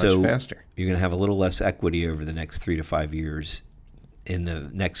equity much faster. You're going to have a little less equity over the next 3 to 5 years in the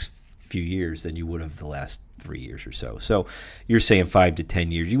next few years than you would have the last 3 years or so. So you're saying 5 to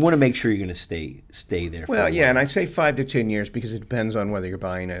 10 years. You want to make sure you're going to stay there. Well, yeah, and I say 5 to 10 years because it depends on whether you're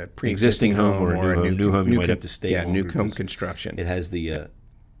buying a pre-existing home or a new home. You might have to stay Yeah, longer new home because construction. It has the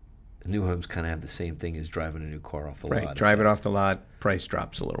new homes kind of have the same thing as driving a new car off the lot. Right, drive it off the lot, price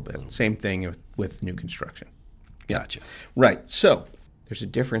drops a little bit. Same thing with new construction. Gotcha. Right, so there's a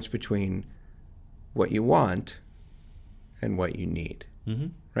difference between what you want and what you need,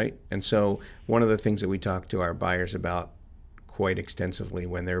 right? And so one of the things that we talk to our buyers about quite extensively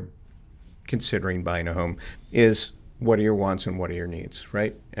when they're considering buying a home is, what are your wants and what are your needs,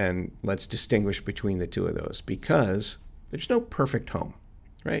 right? And let's distinguish between the two of those, because there's no perfect home,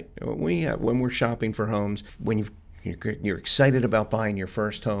 right? When we're shopping for homes, when you're excited about buying your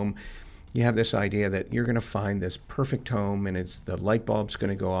first home, you have this idea that you're going to find this perfect home and the light bulb's going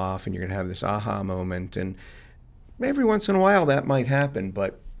to go off and you're going to have this aha moment. And every once in a while that might happen,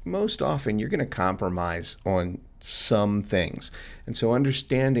 but most often you're going to compromise on some things. And so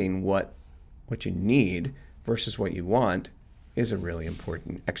understanding what you need versus what you want is a really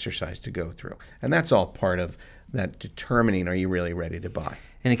important exercise to go through. And that's all part of that determining, are you really ready to buy?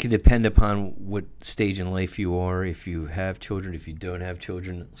 And it can depend upon what stage in life you are, if you have children, if you don't have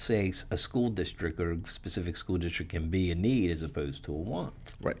children. Say a school district or a specific school district can be a need as opposed to a want.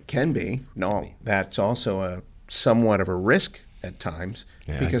 Right, can be. No, that's also somewhat of a risk at times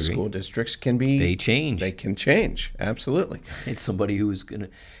Yeah, I because agree. school districts can be They change. They can change, absolutely. It's somebody who was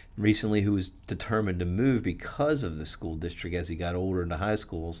recently who was determined to move because of the school district as he got older into high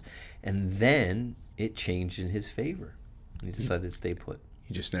schools, and then it changed in his favor. He decided to stay put.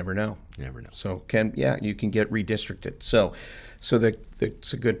 You just never know. You never know. So you can get redistricted. So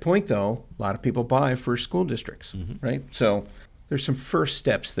that's a good point though. A lot of people buy for school districts, right? So there's some first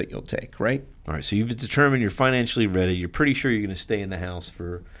steps that you'll take, right? All right, so you've determined you're financially ready. You're pretty sure you're going to stay in the house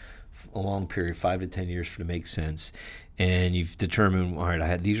for a long period, 5 to 10 years for it to make sense. And you've determined, all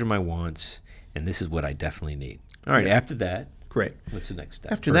right, these are my wants, and this is what I definitely need. All right, after that, great. What's the next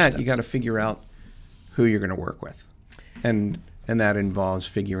step? After that, you got to figure out who you're going to work with. And that involves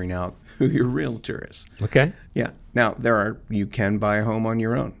figuring out who your realtor is. Okay. Yeah. Now, you can buy a home on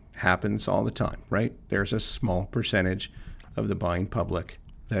your own. Happens all the time, right? There's a small percentage of the buying public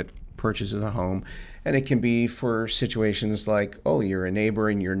that purchases a home. And it can be for situations like, oh, you're a neighbor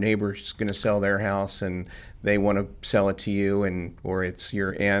and your neighbor's going to sell their house and they want to sell it to you, or it's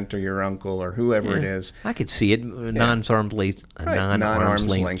your aunt or your uncle or whoever it is. I could see it, non-arm's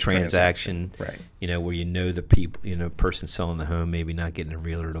length transaction, right? Where the people, person selling the home, maybe not getting a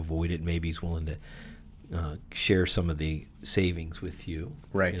realtor to avoid it. Maybe he's willing to share some of the savings with you,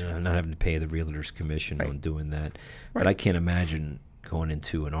 right? Not having to pay the realtor's commission on doing that. But I can't imagine going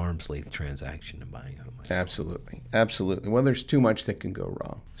into an arm's length transaction and buying a home myself. Absolutely. Well, there's too much that can go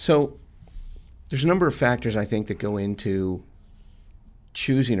wrong. So there's a number of factors I think that go into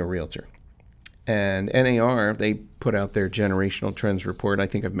choosing a realtor. And NAR, they put out their generational trends report. I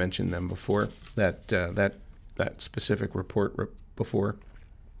think I've mentioned them before, that specific report before.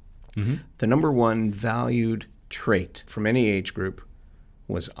 Mm-hmm. The number one valued trait from any age group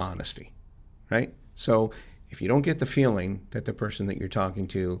was honesty, right? So if you don't get the feeling that the person that you're talking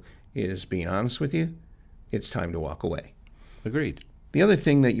to is being honest with you, it's time to walk away. Agreed. The other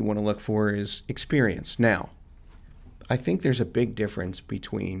thing that you want to look for is experience. Now, I think there's a big difference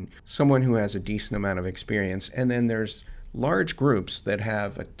between someone who has a decent amount of experience and then there's large groups that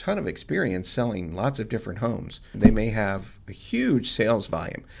have a ton of experience selling lots of different homes. They may have a huge sales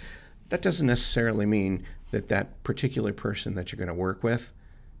volume. That doesn't necessarily mean that that particular person that you're going to work with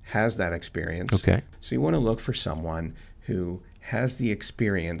has that experience. Okay. So you want to look for someone who has the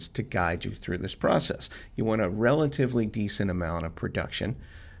experience to guide you through this process. You want a relatively decent amount of production,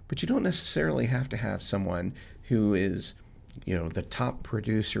 but you don't necessarily have to have someone who is, the top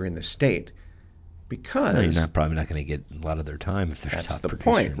producer in the state, because you're probably not going to get a lot of their time if they're that's top the producer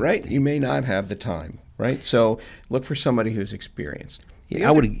point, in the right? state. You may not have the time, right? So look for somebody who's experienced. Yeah,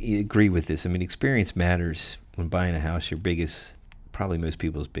 I would agree with this. I mean, experience matters when buying a house. Probably most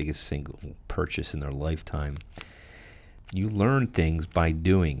people's biggest single purchase in their lifetime. You learn things by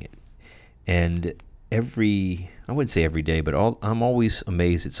doing it. And I wouldn't say every day, but I'm always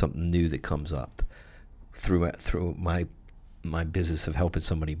amazed at something new that comes up through my business of helping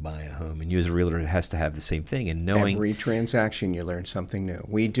somebody buy a home. And you as a realtor has to have the same thing. And knowing every transaction, you learn something new.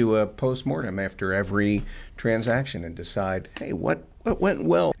 We do a postmortem after every transaction and decide, hey, what went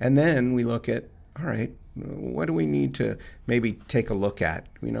well? And then we look at, all right, what do we need to maybe take a look at?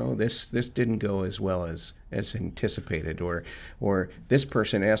 This didn't go as well as anticipated, or this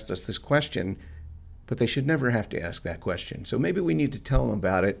person asked us this question, but they should never have to ask that question. So maybe we need to tell them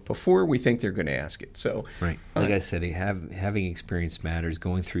about it before we think they're going to ask it. So, right, like I said, having experience matters.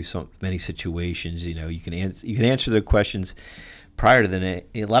 Going through many situations, you can answer their questions prior to them.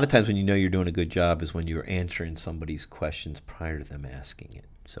 A lot of times when you're doing a good job is when you're answering somebody's questions prior to them asking it.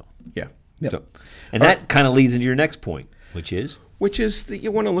 So yeah. Yep. So, and that kind of leads into your next point, which is that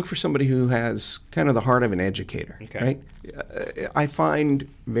you want to look for somebody who has kind of the heart of an educator, right? I find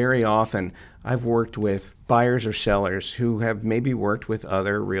very often I've worked with buyers or sellers who have maybe worked with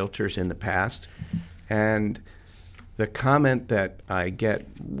other realtors in the past, and the comment that I get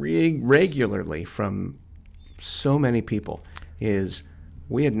regularly from so many people is,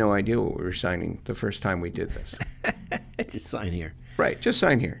 we had no idea what we were signing the first time we did this. Just sign here. Right, just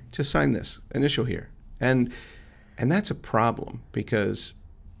sign here. Just sign this. Initial here. And that's a problem because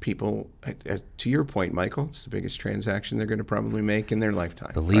people, to your point, Michael, it's the biggest transaction they're going to probably make in their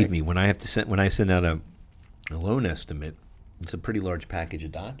lifetime. Believe me, when I send out a loan estimate, it's a pretty large package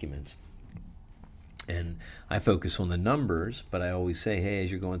of documents. And I focus on the numbers, but I always say, hey, as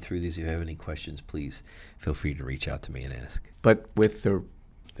you're going through these, if you have any questions, please feel free to reach out to me and ask. But with the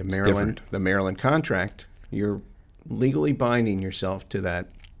Maryland contract, you're legally binding yourself to that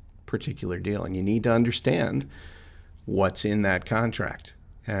particular deal, and you need to understand what's in that contract.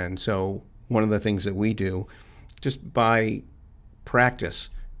 And so one of the things that we do, just by practice,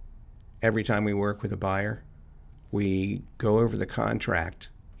 every time we work with a buyer, we go over the contract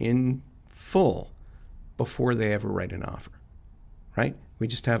in full before they ever write an offer, right? We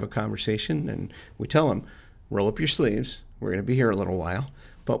just have a conversation and we tell them, roll up your sleeves. We're going to be here a little while,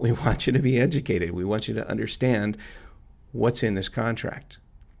 but we want you to be educated. We want you to understand what's in this contract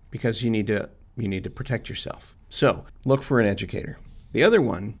because you need to protect yourself. So look for an educator. The other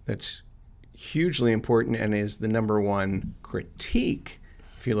one that's hugely important and is the number one critique,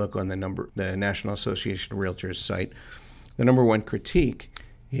 if you look on the National Association of Realtors site, the number one critique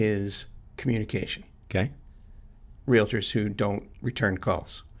is communication. Okay. Realtors who don't return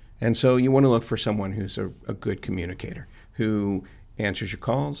calls. And so you want to look for someone who's a good communicator, who answers your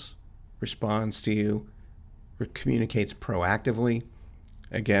calls, responds to you, or communicates proactively.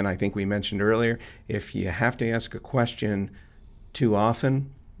 Again, I think we mentioned earlier, if you have to ask a question too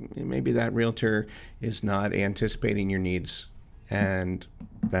often, maybe that realtor is not anticipating your needs, and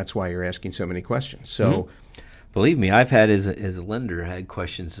that's why you're asking so many questions. So, believe me, I've had as a lender had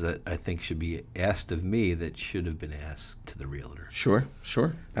questions that I think should be asked of me that should have been asked to the realtor. Sure,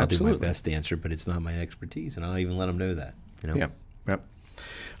 I'll absolutely. do my best answer, but it's not my expertise, and I'll even let them know that. Yep.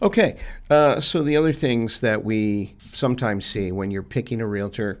 Okay, so the other things that we sometimes see when you're picking a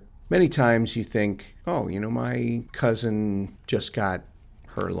realtor, many times you think, oh, my cousin just got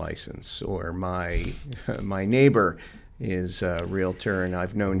her license, or my neighbor is a realtor and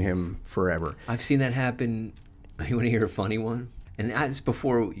I've known him forever. I've seen that happen. You want to hear a funny one? And it's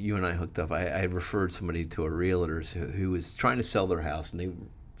before you and I hooked up. I had referred somebody to a realtor who was trying to sell their house, and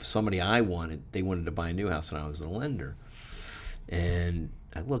they wanted to buy a new house, and I was a lender. And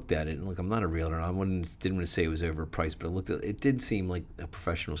I looked at it, and look, I'm not a realtor. I didn't want to say it was overpriced, but I looked at it. It did seem like a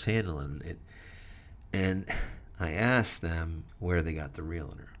professional's handling it. And I asked them where they got the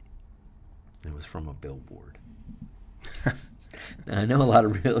realtor. It was from a billboard. Now, I know a lot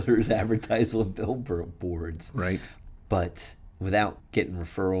of realtors advertise on billboards. Right. But without getting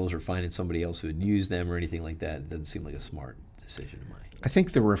referrals or finding somebody else who would use them or anything like that, it doesn't seem like a smart decision of mine. I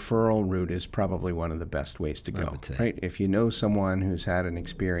think the referral route is probably one of the best ways to go, right? If you know someone who's had an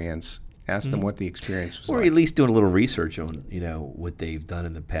experience, ask them what the experience was like. Or at least doing a little research on, what they've done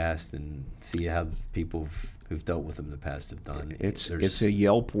in the past and see how people who've dealt with them in the past have done. It's a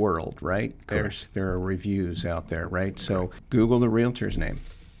Yelp world, right? There are reviews out there, right? So Google the realtor's name,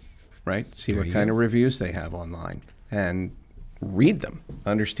 right? See what kind of reviews they have online and read them.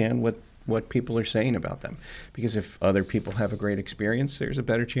 Understand what people are saying about them. Because if other people have a great experience, there's a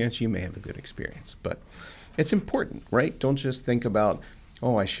better chance you may have a good experience. But it's important, right? Don't just think about,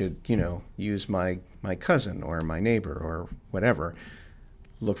 oh, I should, use my cousin or my neighbor or whatever.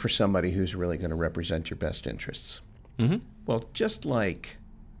 Look for somebody who's really going to represent your best interests. Mm-hmm. Well, just like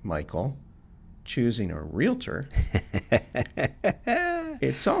Michael choosing a realtor,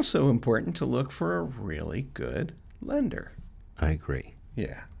 it's also important to look for a really good lender. I agree.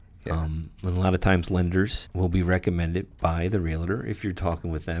 Yeah. And a lot of times lenders will be recommended by the realtor if you're talking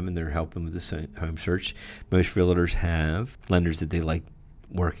with them and they're helping with the home search. Most realtors have lenders that they like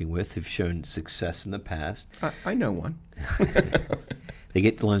working with, have shown success in the past. I know one. They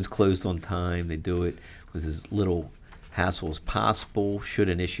get the loans closed on time. They do it with as little hassle as possible. Should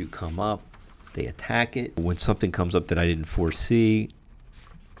an issue come up, they attack it. When something comes up that I didn't foresee,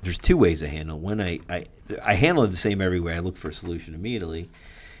 there's two ways to handle it. One, I handle it the same every way. I look for a solution immediately.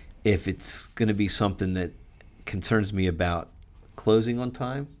 If it's going to be something that concerns me about closing on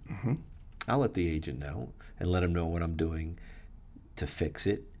time, I'll let the agent know and let them know what I'm doing to fix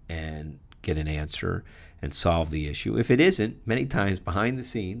it and get an answer and solve the issue. If it isn't, many times behind the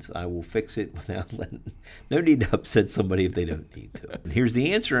scenes, I will fix it without letting, no need to upset somebody if they don't need to. And here's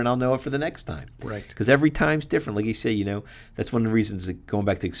the answer, and I'll know it for the next time. Right. Because every time's different. Like you say, that's one of the reasons that going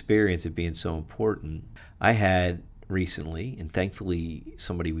back to experience it being so important. I had recently, and thankfully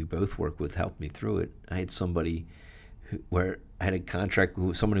somebody we both work with helped me through it. I had somebody where I had a contract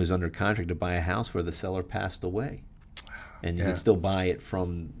with someone who was under contract to buy a house where the seller passed away. And you could still buy it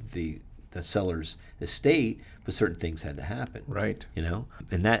from the seller's estate, but certain things had to happen. Right.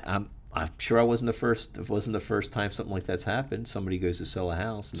 And that I'm sure it wasn't the first time something like that's happened. Somebody goes to sell a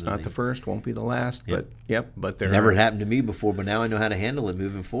house. It's not the first, won't be the last, but there never happened to me before, but now I know how to handle it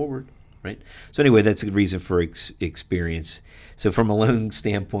moving forward. Right. So anyway, that's a reason for experience. So from a loan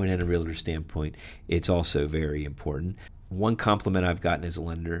standpoint and a realtor standpoint, it's also very important. One compliment I've gotten as a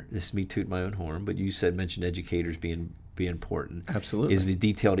lender, this is me tooting my own horn, but you mentioned educators being important. Absolutely. Is the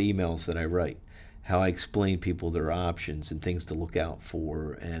detailed emails that I write, how I explain people their options and things to look out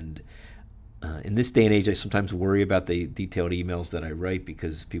for. And in this day and age, I sometimes worry about the detailed emails that I write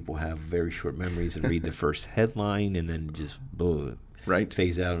because people have very short memories and read the first headline and then just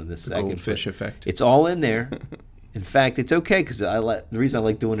phase out in the second. Goldfish effect. It's all in there, In fact, it's okay because the reason I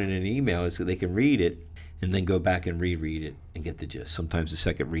like doing it in an email is so they can read it and then go back and reread it and get the gist. Sometimes the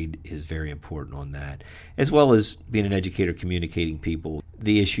second read is very important on that, as well as being an educator, communicating people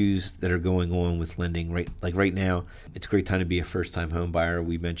the issues that are going on with lending. Right now, it's a great time to be a first-time home buyer.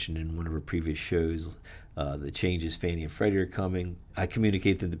 We mentioned in one of our previous shows the changes Fannie and Freddie are coming. I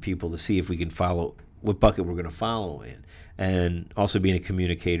communicate them to people to see if we can follow what bucket we're going to follow in, and also being a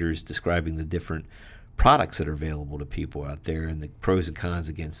communicator is describing the different products that are available to people out there and the pros and cons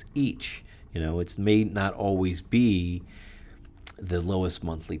against each. It may not always be the lowest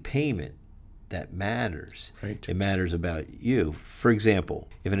monthly payment that matters. Right. It matters about you. For example,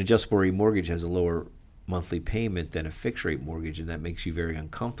 if an adjustable rate mortgage has a lower monthly payment than a fixed rate mortgage, and that makes you very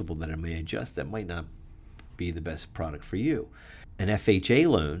uncomfortable that it may adjust, that might not be the best product for you. An FHA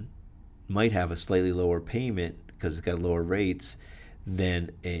loan might have a slightly lower payment because it's got lower rates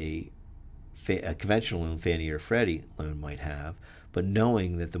than a conventional loan, Fannie or Freddie loan might have. But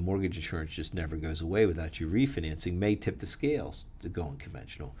knowing that the mortgage insurance just never goes away without you refinancing may tip the scales to going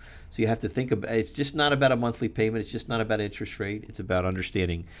conventional. So you have to think about, it's just not about a monthly payment. It's just not about interest rate. It's about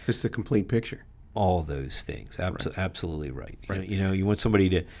understanding. It's the complete picture. All those things. Right. Absolutely right. Right. You want somebody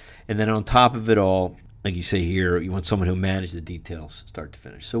to, and then on top of it all, like you say here, you want someone who'll manage the details start to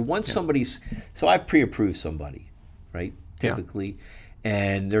finish. So once so I've pre-approved somebody, right? Typically,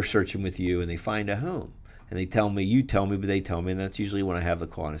 and they're searching with you and they find a home. And they tell me, you tell me, but they tell me, and that's usually when I have the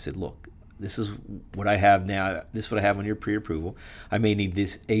call. And I said, look, this is what I have now. This is what I have on your pre-approval. I may need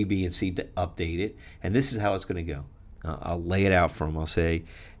this A, B, and C to update it, and this is how it's going to go. I'll lay it out for them. I'll say,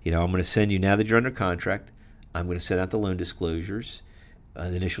 I'm going to send you, now that you're under contract, I'm going to send out the loan disclosures,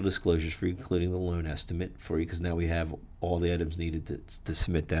 the initial disclosures for you, including the loan estimate for you, because now we have all the items needed to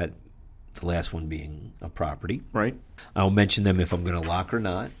submit that, the last one being a property. Right. I'll mention them if I'm going to lock or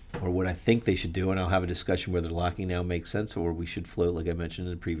not, or what I think they should do, and I'll have a discussion whether locking now makes sense or we should float, like I mentioned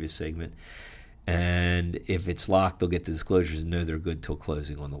in the previous segment. And if it's locked, they'll get the disclosures and know they're good till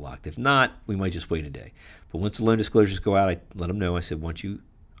closing on the locked. If not, we might just wait a day. But once the loan disclosures go out, I let them know. I said,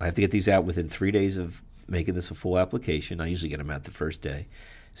 I have to get these out within 3 days of making this a full application. I usually get them out the first day.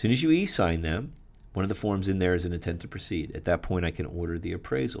 As soon as you e-sign them, one of the forms in there is an intent to proceed. At that point, I can order the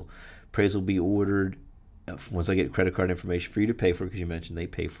appraisal. Appraisal will be ordered once I get credit card information for you to pay for it, because you mentioned they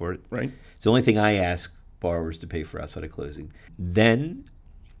pay for it. Right. It's the only thing I ask borrowers to pay for outside of closing. Then,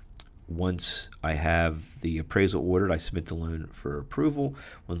 once I have the appraisal ordered, I submit the loan for approval.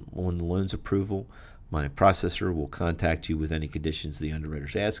 When the loan's approval, my processor will contact you with any conditions the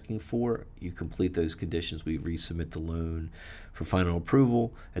underwriter's asking for. You complete those conditions, we resubmit the loan for final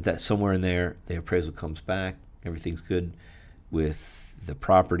approval. At that, somewhere in there, the appraisal comes back. Everything's good with the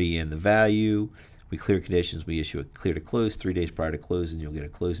property and the value. We clear conditions, we issue a clear to close 3 days prior to closing. You'll get a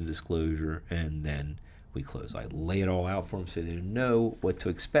closing disclosure, and then we close. I lay it all out for them so they know what to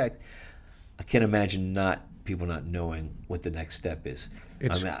expect. I can't imagine people not knowing what the next step is.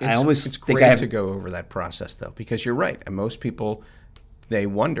 It's think great to go over that process, though, because you're right. And most people, they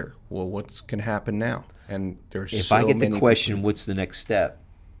wonder, well, what's going to happen now? And there's if so I get the many question, people. what's the next step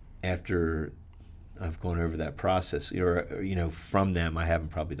after I've gone over that process, or from them, I haven't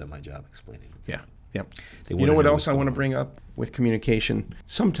probably done my job explaining it. Yeah. Yep. They You know what wanna else I what's want to going bring up with communication?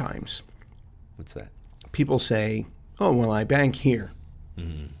 Sometimes What's that? people say, oh, well, I bank here.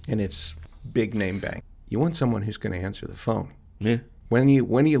 Mm-hmm. And it's big name bank. You want someone who's going to answer the phone. Yeah. When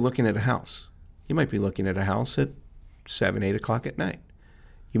are you looking at a house? You might be looking at a house at 7, 8 o'clock at night.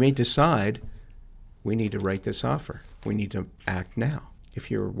 You may decide, we need to write this offer. We need to act now.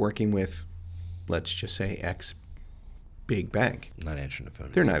 If you're working with, let's just say, X big bank, Not answering the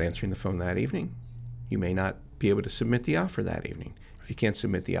phone. they're not answering the phone that evening. You may not be able to submit the offer that evening. If you can't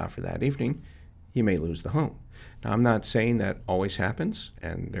submit the offer that evening, you may lose the home. Now, I'm not saying that always happens,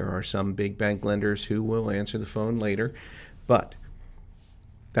 and there are some big bank lenders who will answer the phone later, but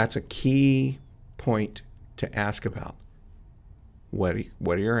that's a key point to ask about. What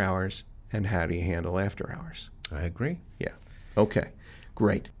are your hours, and how do you handle after hours? I agree. Yeah. Okay.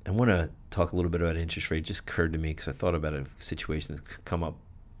 Great. I want to talk a little bit about interest rate. It just occurred to me because I thought about a situation that's come up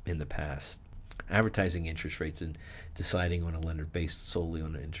in the past. Advertising interest rates and deciding on a lender based solely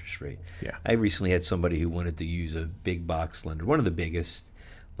on the interest rate. Yeah. I recently had somebody who wanted to use a big box lender, one of the biggest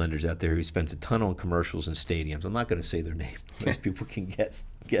lenders out there, who spends a ton on commercials and stadiums. I'm not going to say their name. Most people can guess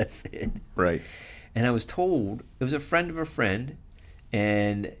it. Right. And I was told, it was a friend of a friend,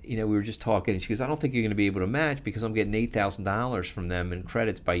 and we were just talking, and she goes, I don't think you're going to be able to match because I'm getting $8,000 from them in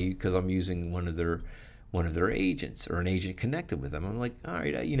credits by you because I'm using one of their agents or an agent connected with them. I'm like, all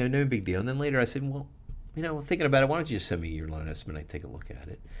right, no big deal. And then later I said, well, thinking about it, why don't you just send me your loan estimate? I take a look at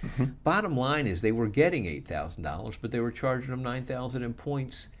it. Bottom line is they were getting $8,000, but they were charging them $9,000 in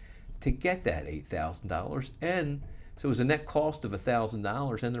points to get that $8,000, and so it was a net cost of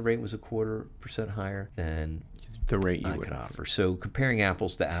 $1,000, and the rate was 0.25% higher than the rate you I would could offer. So comparing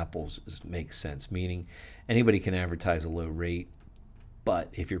apples to apples makes sense, meaning anybody can advertise a low rate, but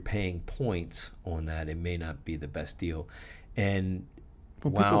if you're paying points on that, it may not be the best deal. And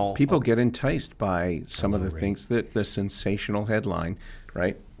people get enticed by some of the things that the sensational headline,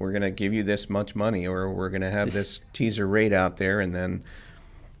 right? We're going to give you this much money, or we're going to have this teaser rate out there, and then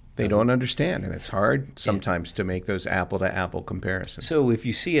they don't understand, and it's hard sometimes to make those apple-to-apple comparisons. So if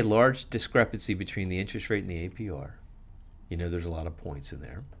you see a large discrepancy between the interest rate and the APR, there's a lot of points in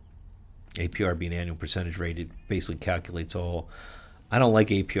there. APR being annual percentage rate, it basically calculates all. I don't like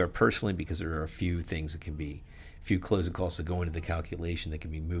APR personally because there are a few things that can be, a few closing costs that go into the calculation that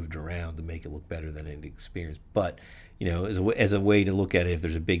can be moved around to make it look better than an experience. But, as a way to look at it, if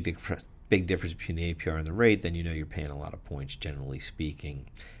there's a big difference between the APR and the rate, then you're paying a lot of points, generally speaking.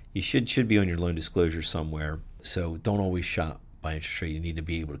 You should be on your loan disclosure somewhere. So don't always shop by interest rate. You need to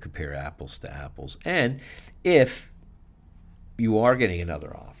be able to compare apples to apples. And if you are getting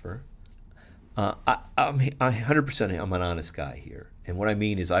another offer, I'm 100%. I'm an honest guy here, and what I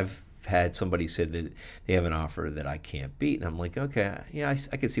mean is I've had somebody said that they have an offer that I can't beat, and I'm like, okay, yeah,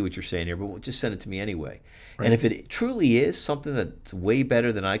 I can see what you're saying here, but just send it to me anyway. Right. And if it truly is something that's way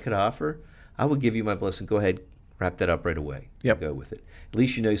better than I could offer, I would give you my blessing. Go ahead, wrap that up right away. Go with it. At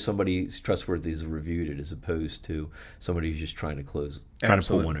least somebody's trustworthy has reviewed it, as opposed to somebody who's just trying to pull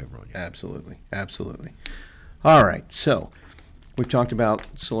one over on you. Absolutely. All right, so we've talked about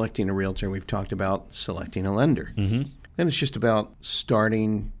selecting a realtor. We've talked about selecting a lender. Then it's just about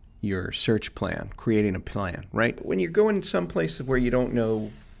starting your search plan, creating a plan, right? When you're going someplace where you don't know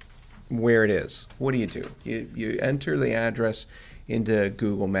where it is, what do? You enter the address into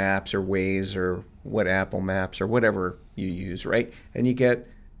Google Maps or Waze or Apple Maps or whatever you use, right? And you get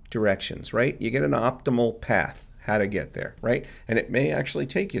directions, right? You get an optimal path, how to get there, right? And it may actually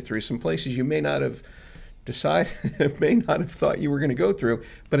take you through some places you may not have may not have thought you were going to go through,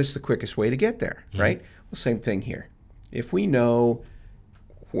 but it's the quickest way to get there, right? Well, same thing here. If we know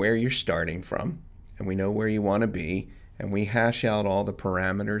where you're starting from, and we know where you want to be, and we hash out all the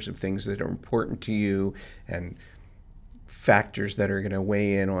parameters of things that are important to you and factors that are going to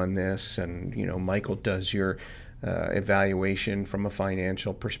weigh in on this, and Michael does your evaluation from a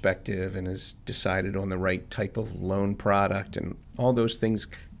financial perspective and has decided on the right type of loan product, and all those things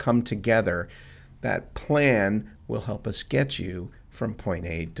come together, that plan will help us get you from point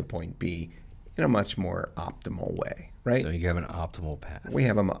A to point B in a much more optimal way, right? So you have an optimal path. We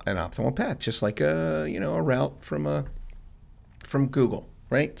have an optimal path, just like a route from Google,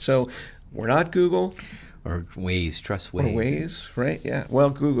 right? So we're not Google. Or Waze, trust Waze. Or Waze, right? Yeah.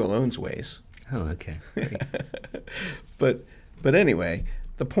 Well, Google owns Waze. Oh, okay. Great. But anyway,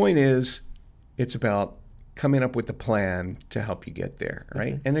 the point is, it's about coming up with a plan to help you get there,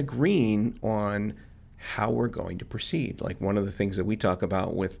 right? And agreeing on how we're going to proceed. Like one of the things that we talk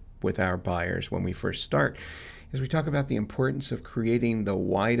about with our buyers when we first start is we talk about the importance of creating the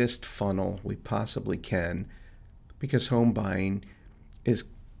widest funnel we possibly can, because home buying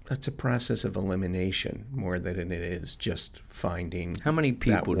it's a process of elimination more than it is just finding. How many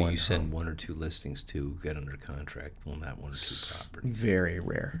people do you send one or two listings to get under contract on that one or two properties? Very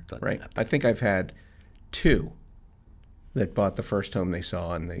rare, right? I think I've had 2 that bought the first home they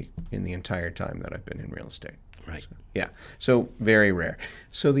saw in the entire time that I've been in real estate. Right. So, yeah. So very rare.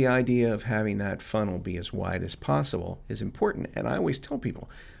 So the idea of having that funnel be as wide as possible is important. And I always tell people,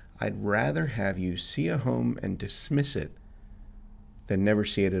 I'd rather have you see a home and dismiss it than never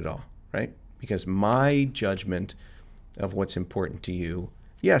see it at all, right? Because my judgment of what's important to you,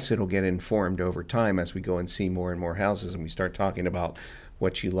 yes, it'll get informed over time as we go and see more and more houses and we start talking about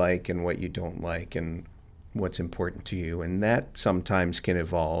what you like and what you don't like and what's important to you. And that sometimes can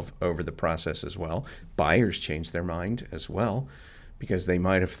evolve over the process as well. Buyers change their mind as well, because they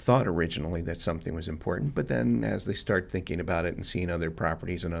might have thought originally that something was important, but then as they start thinking about it and seeing other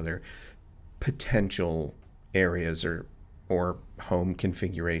properties and other potential areas or home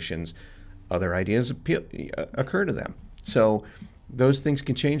configurations, other ideas occur to them. So those things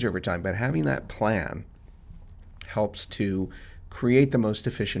can change over time, but having that plan helps to create the most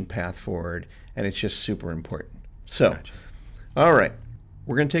efficient path forward, and it's just super important. So, gotcha. All right,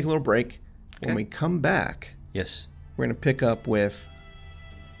 we're going to take a little break. Okay. When we come back, yes, we're going to pick up with,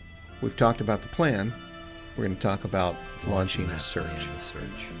 we've talked about the plan, we're going to talk about launching a search.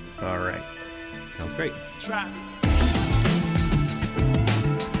 All right. Sounds great. Try it.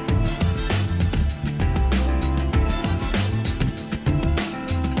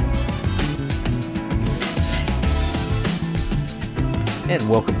 And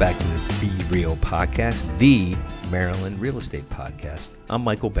welcome back to the Be Real Podcast, the Maryland real estate podcast. I'm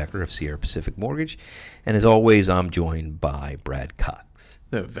Michael Becker of Sierra Pacific Mortgage, and as always, I'm joined by Brad Cox,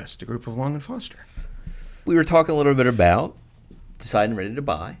 the Vesta Group of Long and Foster. We were talking a little bit about deciding ready to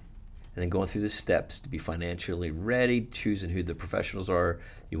buy, and then going through the steps to be financially ready, choosing who the professionals are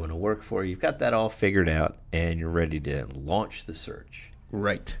you want to work for. You've got that all figured out, and you're ready to launch the search.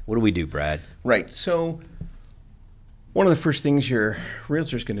 Right. What do we do, Brad? Right. So one of the first things your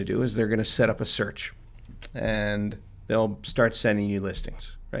realtor's going to do is they're going to set up a search, and they'll start sending you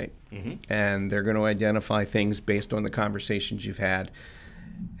listings, right? Mm-hmm. And they're going to identify things based on the conversations you've had,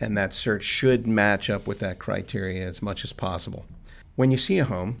 and that search should match up with that criteria as much as possible. When you see a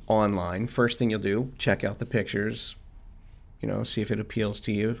home online, first thing you'll do, check out the pictures, see if it appeals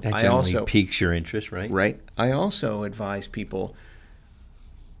to you. That generally piques your interest, right? Right. I also advise people,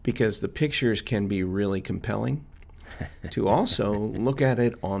 because the pictures can be really compelling, to also look at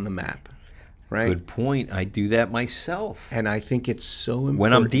it on the map, right? Good point. I do that myself. And I think it's so important.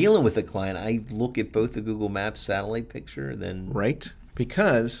 When I'm dealing with a client, I look at both the Google Maps satellite picture, then... Right,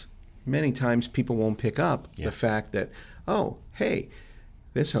 because many times people won't pick up the fact that, oh, hey,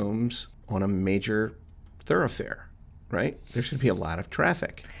 this home's on a major thoroughfare, right? There's going to be a lot of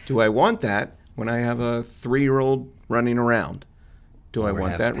traffic. Do I want that when I have a 3-year-old running around? Do I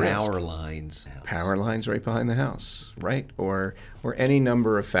want that risk? Power lines. Power lines right behind the house, right? Or any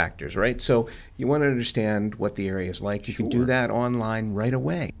number of factors, right? So you want to understand what the area is like. You can do that online right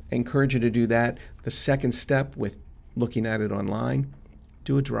away. I encourage you to do that. The second step with looking at it online,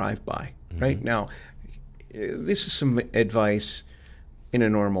 do a drive-by, right? Now, this is some advice in a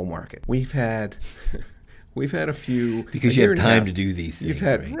normal market. We've had a few, because you have time to do these things.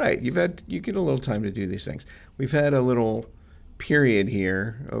 You get a little time to do these things. We've had a little period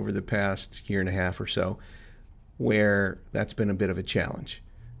here over the past year and a half or so where that's been a bit of a challenge,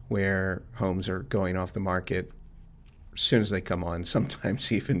 where homes are going off the market as soon as they come on,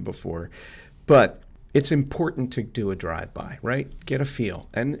 sometimes even before. But it's important to do a drive-by, right? Get a feel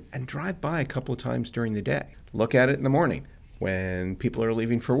and drive by a couple of times during the day. Look at it in the morning when people are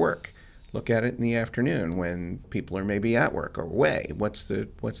leaving for work. Look at it in the afternoon when people are maybe at work or away. What's the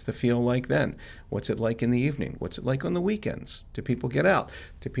feel like then? What's it like in the evening? What's it like on the weekends? Do people get out?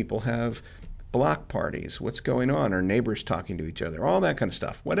 Do people have block parties? What's going on? Are neighbors talking to each other? All that kind of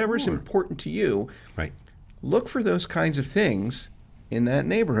stuff. Whatever's important to you, right? Look for those kinds of things in that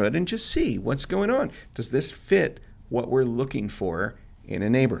neighborhood and just see what's going on. Does this fit what we're looking for in a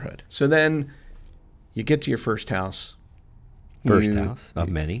neighborhood? So then you get to your first house. First house of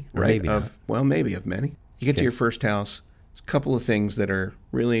many, or right? Maybe Of many. You get to your first house. There's a couple of things that are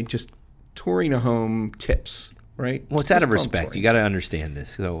really just touring a home tips, right? Well, it's out of respect. You got to understand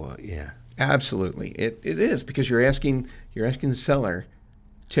this. So yeah, absolutely, it is, because you're asking the seller.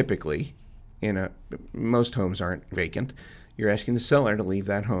 Typically, most homes aren't vacant. You're asking the seller to leave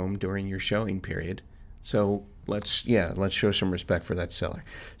that home during your showing period. So let's show some respect for that seller.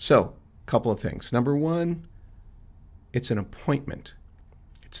 So a couple of things. Number one, it's an appointment.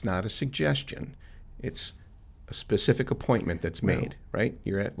 It's not a suggestion. It's a specific appointment that's made, right?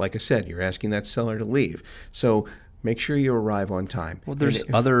 Like I said, you're asking that seller to leave. So make sure you arrive on time. Well, there's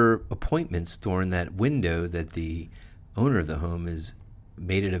other appointments during that window that the owner of the home has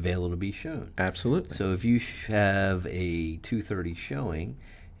made it available to be shown. Absolutely. So if you have a 2:30 showing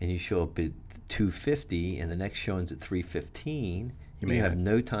and you show up at 2:50 and the next showing's at 3:15, you may have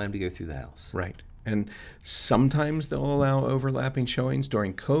no time to go through the house. Right. And sometimes they'll allow overlapping showings.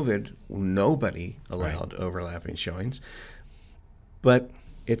 During COVID, nobody allowed overlapping showings. But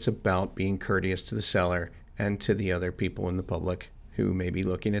it's about being courteous to the seller and to the other people in the public who may be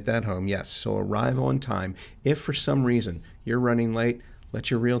looking at that home. Yes, so arrive on time. If for some reason you're running late,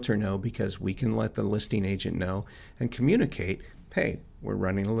 let your realtor know, because we can let the listing agent know and communicate, hey, we're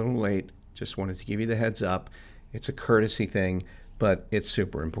running a little late. Just wanted to give you the heads up. It's a courtesy thing, but it's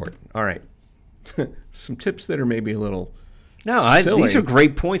super important. All right. Some tips that are maybe a little silly. These are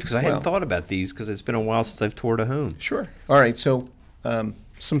great points, because I hadn't thought about these, because it's been a while since I've toured a home. Sure. All right. So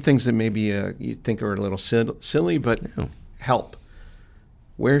some things that maybe you think are a little silly, but help.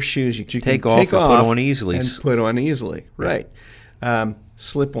 Wear shoes you can take off or put on easily. And put on easily. Right.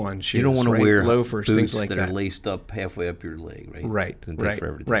 Slip-on shoes. You don't want to wear loafers, boots things like that are laced up halfway up your leg, right? Right. It take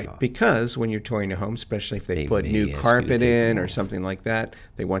forever to take off. Because when you're touring a home, especially if they put new carpet in or something like that,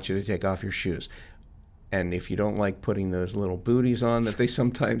 they want you to take off your shoes. And if you don't like putting those little booties on that they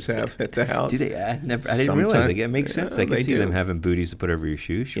sometimes have at the house. Do they? I didn't realize it. It makes sense. I can see them having booties to put over your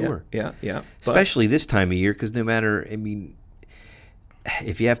shoes. Sure. Yeah. Especially this time of year, because no matter,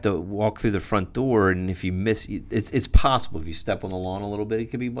 if you have to walk through the front door, and if you miss, it's possible if you step on the lawn a little bit, it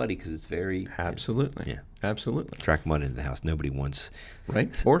could be muddy because it's very absolutely, yeah, absolutely track mud into the house. Nobody wants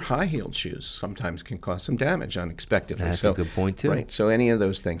right. Or high-heeled shoes sometimes can cause some damage unexpectedly. That's a good point too. Right. So any of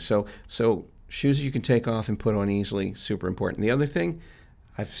those things. So shoes you can take off and put on easily, super important. The other thing,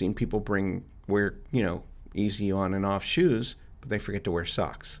 I've seen people wear easy on and off shoes, but they forget to wear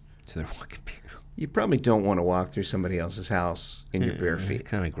socks. So they're walking. You probably don't want to walk through somebody else's house in your bare feet.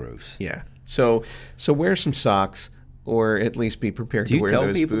 Kind of gross. Yeah. So wear some socks, or at least be prepared to wear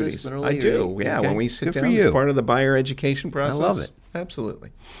those people booties. this literally, I do. Yeah. Okay. When we sit Good for down, you. it's part of the buyer education process. I love it.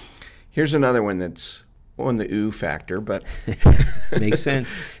 Absolutely. Here's another one that's on the ooh factor, but makes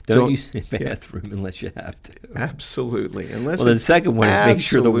sense. Don't use the bathroom unless you have to. Absolutely. Unless well, the second one is make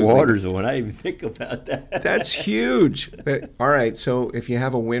sure the absolutely. water's on. I didn't even think about that. That's huge. All right. So if you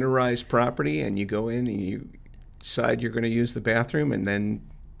have a winterized property and you go in and you decide you're going to use the bathroom and then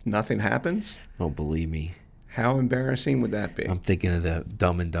nothing happens, Don't believe me. how embarrassing would that be? I'm thinking of the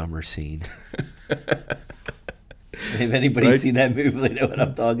Dumb and Dumber scene. If anybody's seen that movie, they know what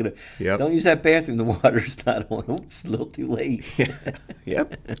I'm talking about. Yep. Don't use that bathroom. The water's not on. Oops, a little too late.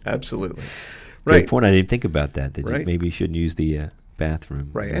 Yep. Absolutely. Good Right. point. I didn't think about that. Right. Maybe you shouldn't use the bathroom.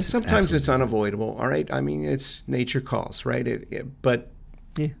 Right. And unless sometimes it's absolutely unavoidable. All right. I mean, it's nature calls, right? But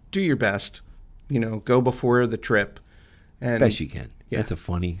Yeah. do your best. Go before the trip. And best you can. Yeah. That's a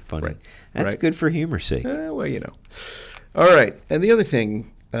funny. Right. That's Right. good for humor's sake. Well, All right. And the other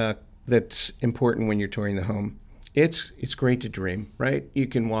thing that's important when you're touring the home, it's great to dream, right? You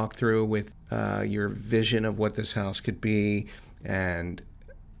can walk through with your vision of what this house could be, and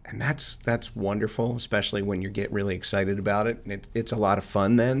that's wonderful, especially when you get really excited about it. And it's a lot of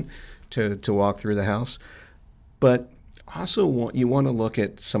fun then to walk through the house. But also, you want to look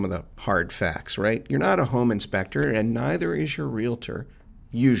at some of the hard facts, right? You're not a home inspector, and neither is your realtor,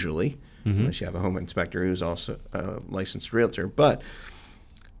 usually, unless you have a home inspector who's also a licensed realtor. But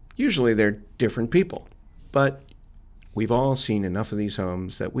usually they're different people. But we've all seen enough of these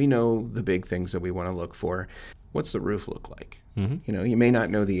homes that we know the big things that we want to look for. What's the roof look like? You may not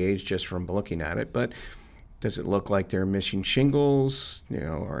know the age just from looking at it, but does it look like they're missing shingles,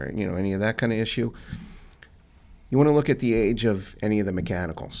 or any of that kind of issue? You want to look at the age of any of the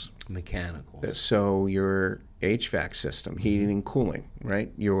mechanicals. So your HVAC system, heating and cooling,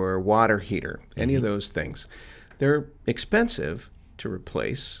 right? Your water heater, any of those things. They're expensive to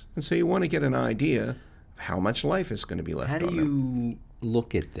replace, and so you want to get an idea of how much life is going to be left on them. How do you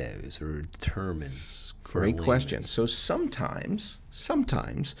look at those or determine? Great question. So sometimes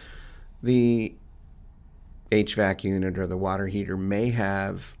the HVAC unit or the water heater may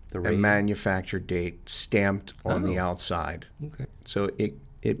have a manufacture date stamped on the outside. Okay. So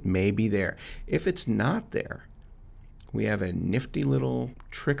it may be there. If it's not there, we have a nifty little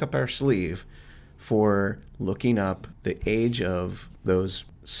trick up our sleeve for looking up the age of those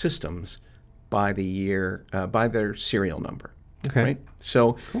systems by the year, by their serial number. Okay. Right?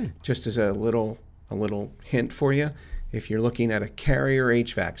 So Cool. just as a little hint for you, if you're looking at a Carrier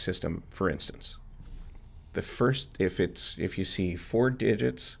HVAC system, for instance, if you see 4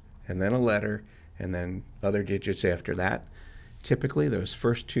 digits and then a letter and then other digits after that, typically those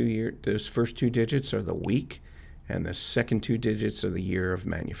first two digits are the week, and the second 2 digits are the year of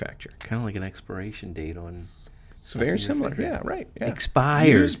manufacture. Kind of like an expiration date on. It's very similar. Yeah, right. Yeah. Expired.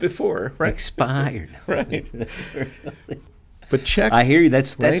 Used before, right? Expired. Right. But check. I hear you.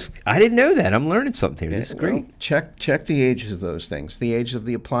 That's. Right? I didn't know that. I'm learning something here. This is great. Well, check the ages of those things. The age of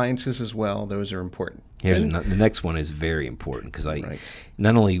the appliances as well. Those are important. The next one is very important because Right.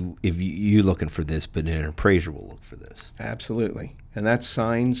 not only if you looking for this, but an appraiser will look for this. Absolutely. And that's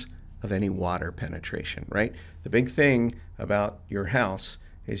signs of any water penetration, right? The big thing about your house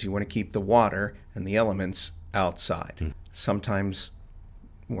is you want to keep the water and the elements outside. Sometimes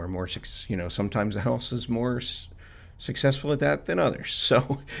sometimes the house is more successful at that than others.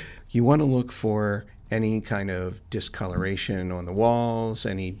 So you want to look for any kind of discoloration on the walls,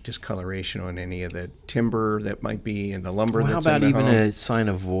 any discoloration on any of the timber that might be in the lumber that's in the home. How about even a sign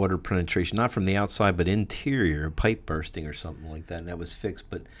of water penetration, not from the outside, but interior, a pipe bursting or something like that, and that was fixed,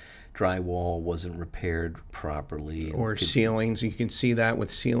 but drywall wasn't repaired properly. Or ceilings. You can see that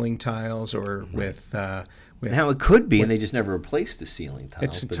with ceiling tiles or with now it could be, and they just never replaced the ceiling tiles.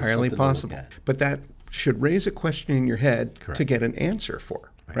 It's but entirely something to look possible. at. But that should raise a question in your head to get an answer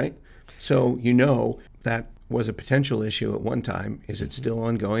for, right? So that was a potential issue at one time. Is it still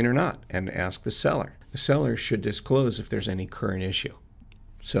ongoing or not? And ask the seller. The seller should disclose if there's any current issue.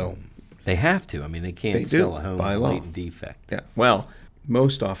 So They have to. I mean, they can't sell a home with a latent defect. Yeah. Well,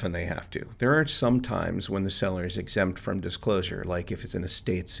 Most often they have to. There are some times when the seller is exempt from disclosure, like if it's an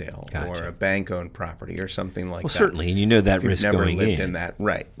estate sale or a bank-owned property or something like that. Well, certainly, and you know that if you've risk never going lived in that.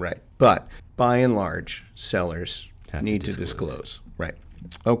 Right. But by and large, sellers need to disclose. Right.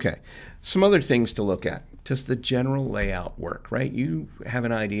 Okay. Some other things to look at. Does the general layout work, right? You have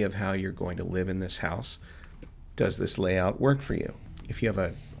an idea of how you're going to live in this house. Does this layout work for you? If you have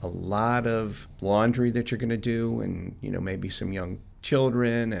a lot of laundry that you're going to do and, maybe some young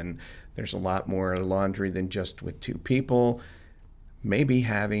children and there's a lot more laundry than just with two people, maybe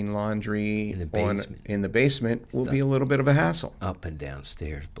having laundry in the basement will be a little bit of a hassle. Up and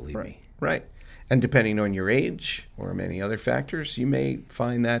downstairs, believe me. Right. And depending on your age or many other factors, you may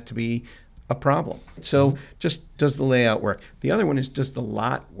find that to be a problem. So just does the layout work? The other one is, does the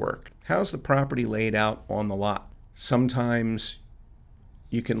lot work? How's the property laid out on the lot? Sometimes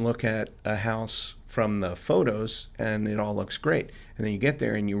you can look at a house from the photos and it all looks great. And then you get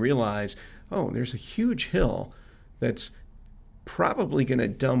there and you realize, oh, there's a huge hill that's probably going to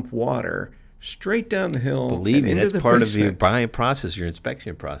dump water straight down the hill. Believe me, that's part of your buying process, your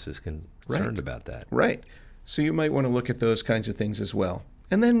inspection process. Concerned about that. Right. So you might want to look at those kinds of things as well.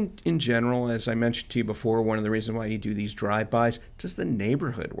 And then in general, as I mentioned to you before, one of the reasons why you do these drive-bys, does the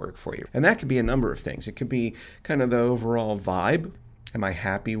neighborhood work for you? And that could be a number of things. It could be kind of the overall vibe. Am I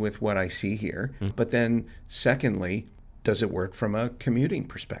happy with what I see here? But then secondly, does it work from a commuting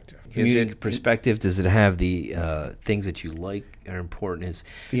perspective? Does it have the things that you like are important? Is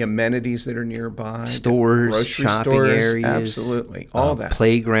the amenities that are nearby, stores, grocery shopping stores, areas, absolutely, all that,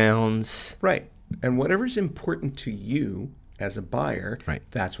 playgrounds, right? And whatever's important to you as a buyer, right,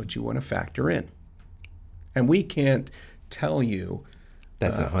 that's what you want to factor in. And we can't tell you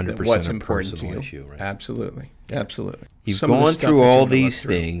that's 100% what's a important to you. Issue, right? Absolutely. You've gone through all these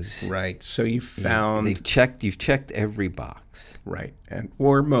things, right? So you found you've checked every box, right? And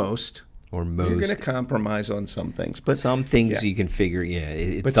or most. You're going to compromise on some things, but some things you can figure. Yeah,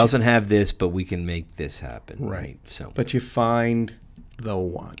 it doesn't have this, but we can make this happen. Right. So, but you find the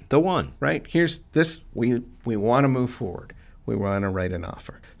one. Right. Here's this. We want to move forward. We want to write an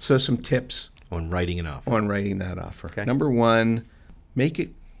offer. So some tips on writing an offer. On writing that offer. Okay. Number one, make it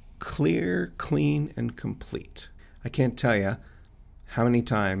clear, clean, and complete. I can't tell you how many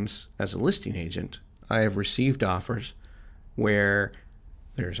times as a listing agent I have received offers where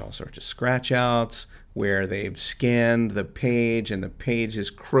there's all sorts of scratch outs, where they've scanned the page and the page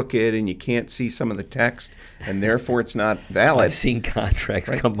is crooked and you can't see some of the text and therefore it's not valid. I've seen contracts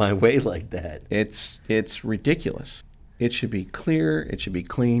come my way like that. It's ridiculous. It should be clear, it should be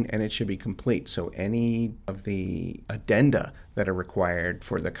clean, and it should be complete. So any of the addenda that are required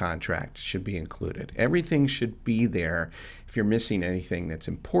for the contract should be included. Everything should be there. If you're missing anything that's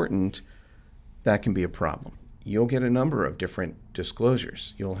important, that can be a problem. You'll get a number of different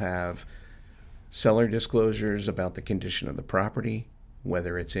disclosures. You'll have seller disclosures about the condition of the property,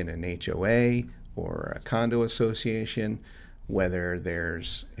 whether it's in an HOA or a condo association, whether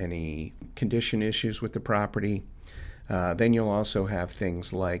there's any condition issues with the property. Then you'll also have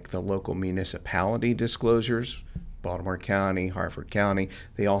things like the local municipality disclosures, Baltimore County, Harford County.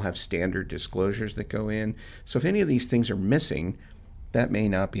 They all have standard disclosures that go in. So if any of these things are missing, that may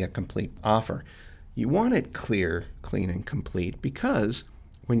not be a complete offer. You want it clear, clean, and complete because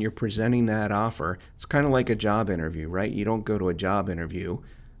when you're presenting that offer, it's kind of like a job interview, right? You don't go to a job interview.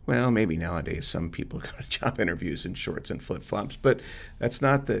 Well, maybe nowadays some people go to job interviews in shorts and flip-flops, but that's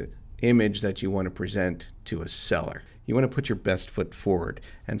not the image that you want to present to a seller. You want to put your best foot forward.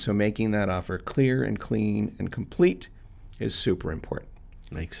 And so making that offer clear and clean and complete is super important.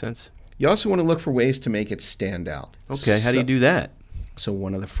 Makes sense. You also want to look for ways to make it stand out. Okay, how do you do that? So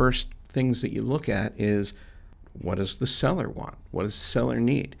one of the first things that you look at is, what does the seller want? What does the seller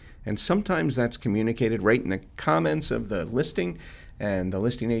need? And sometimes that's communicated right in the comments of the listing, and the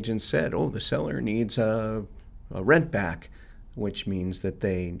listing agent said, oh, the seller needs a rent back, which means that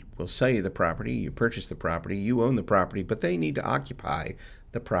they will sell you the property, you purchase the property, you own the property, but they need to occupy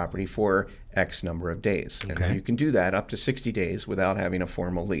the property for X number of days. Okay. And you can do that up to 60 days without having a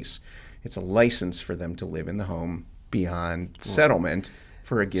formal lease. It's a license for them to live in the home beyond settlement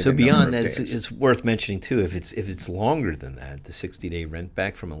for a given number of days. So beyond that, it's worth mentioning too, if it's longer than that, the 60-day rent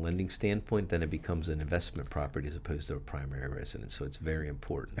back from a lending standpoint, then it becomes an investment property as opposed to a primary residence. So it's very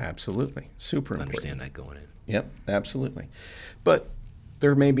important. Absolutely. Super important. Understand that going in. Yep, absolutely. But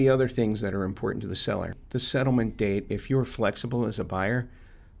there may be other things that are important to the seller. The settlement date, if you're flexible as a buyer,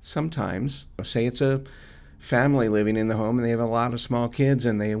 sometimes, say it's a family living in the home and they have a lot of small kids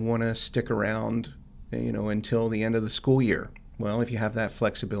and they want to stick around, until the end of the school year. Well, if you have that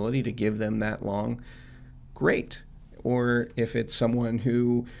flexibility to give them that long, great. or if it's someone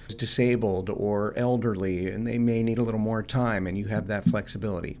who is disabled or elderly and they may need a little more time and you have that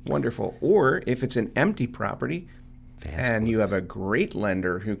flexibility. Wonderful. Or if it's an empty property and you have a great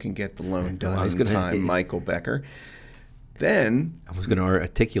lender who can get the loan done in time, Michael Becker, then I was going to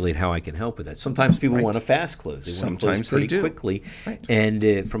articulate how I can help with that. Sometimes people want a fast close. They want to close pretty quickly. Right.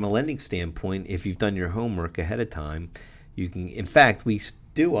 And from a lending standpoint, if you've done your homework ahead of time, you can. In fact, we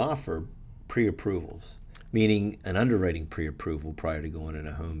do offer pre-approvals, meaning an underwriting pre-approval prior to going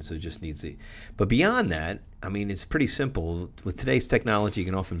into a home. So it just needs the. But beyond that, I mean, it's pretty simple. With today's technology, you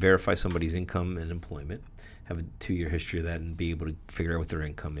can often verify somebody's income and employment, have a 2-year history of that, and be able to figure out what their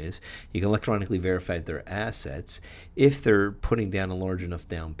income is. You can electronically verify their assets. If they're putting down a large enough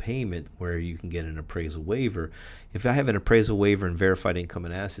down payment where you can get an appraisal waiver. If I have an appraisal waiver and verified income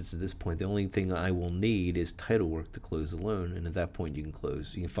and assets at this point, the only thing I will need is title work to close the loan, and at that point you can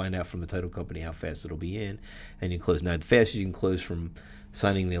close. You can find out from the title company how fast it'll be in, and you can close. Now, the fastest you can close from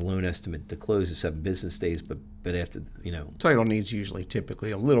signing the loan estimate to close is 7 business days, but after, title needs usually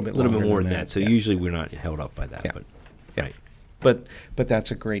typically a little bit more than that. So usually we're not held up by that. Yeah. Right. But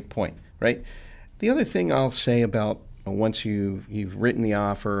that's a great point, right? The other thing I'll say about once you've written the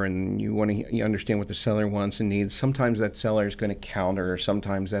offer and you understand what the seller wants and needs, sometimes that seller is going to counter, or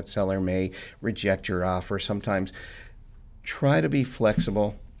sometimes that seller may reject your offer. Sometimes try to be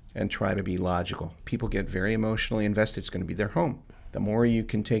flexible and try to be logical. People get very emotionally invested. It's going to be their home. The more you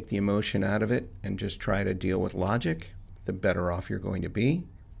can take the emotion out of it and just try to deal with logic, the better off you're going to be,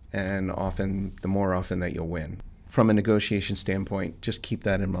 and the more often that you'll win. From a negotiation standpoint, just keep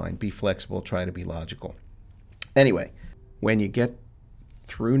that in mind. Be flexible, try to be logical. Anyway, when you get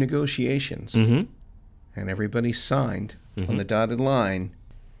through negotiations and everybody's signed on the dotted line,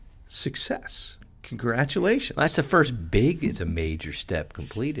 success. Congratulations. Well, that's the first it's a major step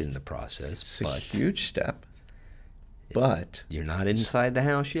completed in the process. It's a huge step. But you're not inside the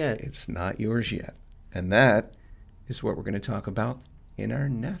house yet. It's not yours yet. And that is what we're going to talk about in our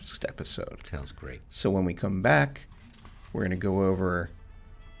next episode. Sounds great. So when we come back, we're going to go over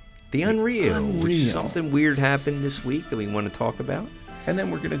the unreal. Which something weird happened this week that we want to talk about. And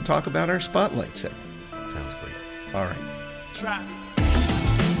then we're going to talk about our spotlight segment. Sounds great. All right. Try.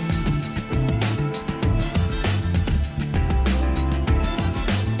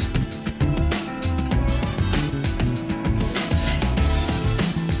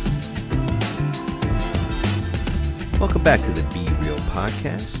 Welcome back to the Be Real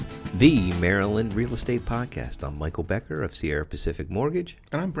Podcast, the Maryland Real Estate Podcast. I'm Michael Becker of Sierra Pacific Mortgage.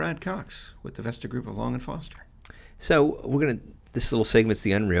 And I'm Brad Cox with the Vesta Group of Long and Foster. So this little segment's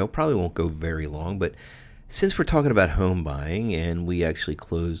the unreal. Probably won't go very long, but since we're talking about home buying and we actually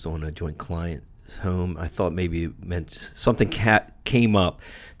closed on a joint client's home, I thought maybe it meant something came up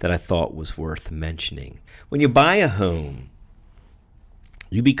that I thought was worth mentioning. When you buy a home,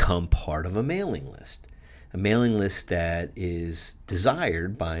 you become part of a mailing list. A mailing list that is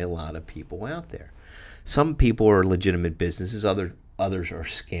desired by a lot of people out there. Some people are legitimate businesses, others are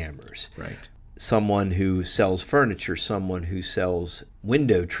scammers. Right. Someone who sells furniture, someone who sells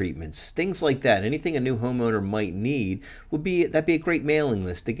window treatments, things like that. Anything a new homeowner might need that'd be a great mailing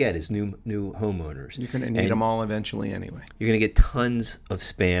list to get as new homeowners. You're going to need them all eventually anyway. You're going to get tons of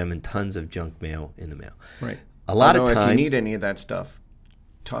spam and tons of junk mail in the mail. Right. A lot of times, if you need any of that stuff,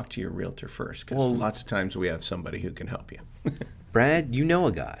 talk to your realtor first, because lots of times we have somebody who can help you. Brad, you know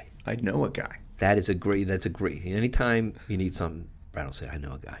a guy. I know a guy. That's a great. Anytime you need something, Brad will say, "I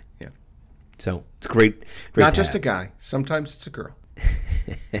know a guy." Yeah. So it's great. Not just a guy. Sometimes it's a girl.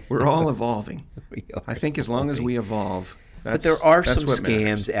 We're all evolving. I think as long as we evolve. But there are some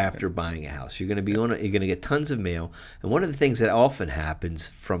scams after buying a house. You're going to be you're going to get tons of mail, and one of the things that often happens,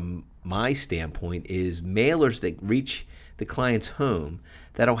 from my standpoint, is mailers that reach the client's home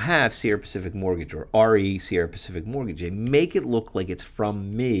that'll have Sierra Pacific Mortgage or RE Sierra Pacific Mortgage. They make it look like it's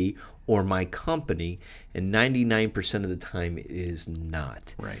from me or my company, and 99% of the time it is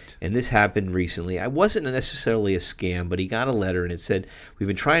not. Right. And this happened recently. I wasn't necessarily a scam, but he got a letter and it said, "We've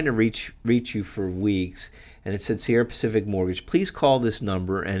been trying to reach you for weeks." And it said, "Sierra Pacific Mortgage, please call this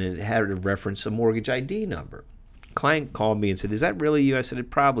number," and it had a reference a mortgage ID number. Client called me and said, "Is that really you?" I said,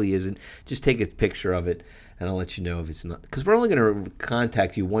 "It probably isn't. Just take a picture of it, and I'll let you know if it's not." Because we're only going to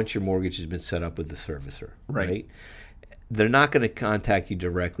contact you once your mortgage has been set up with the servicer, right? They're not going to contact you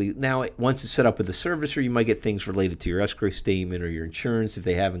directly. Now, once it's set up with the servicer, you might get things related to your escrow statement or your insurance if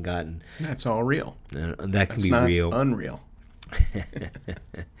they haven't gotten. That's all real. That can be real. Unreal.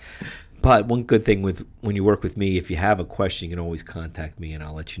 But one good thing when you work with me, if you have a question, you can always contact me, and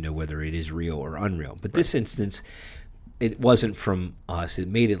I'll let you know whether it is real or unreal. But this instance, it wasn't from us. It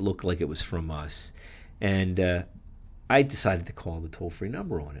made it look like it was from us. And I decided to call the toll-free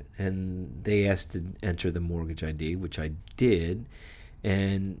number on it, and they asked to enter the mortgage ID, which I did,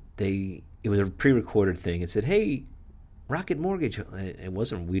 and it was a pre-recorded thing. It said, "Hey, Rocket Mortgage." It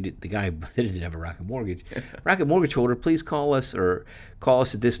wasn't the guy didn't have a Rocket Mortgage. Rocket Mortgage holder, please call us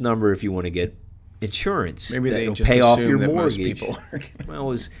at this number if you want to get insurance. Maybe they just pay off assume your that mortgage. most people are. Well, it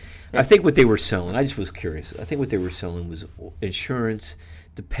was. I think what they were selling. I just was curious. I think what they were selling was insurance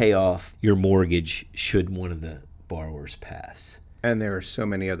to pay off your mortgage should one of the borrowers pass. And there are so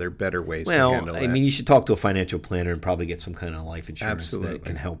many other better ways to handle that. Well, I mean, you should talk to a financial planner and probably get some kind of life insurance Absolutely. that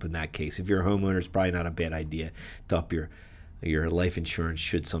can help in that case. If you're a homeowner, it's probably not a bad idea to up your life insurance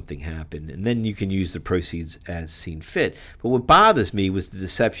should something happen. And then you can use the proceeds as seen fit. But what bothers me was the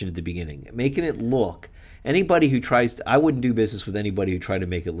deception at the beginning, making it look. Anybody who I wouldn't do business with anybody who tried to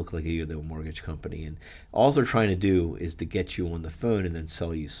make it look like you're the mortgage company. And all they're trying to do is to get you on the phone and then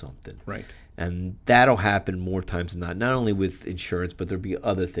sell you something. Right. And that'll happen more times than not only with insurance, but there'll be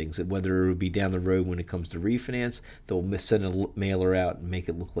other things. Whether it would be down the road when it comes to refinance, they'll send a mailer out and make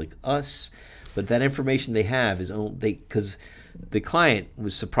it look like us. But that information they have is because the client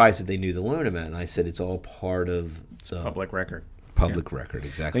was surprised that they knew the loan amount. And I said it's all part of the Public record. Public record,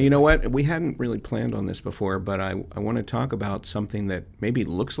 exactly. Now, you know what? We hadn't really planned on this before, but I want to talk about something that maybe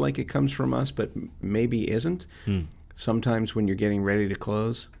looks like it comes from us, but maybe isn't. Sometimes when you're getting ready to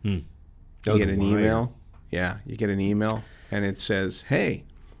close, you get an email. Yeah, you get an email, and it says, "Hey,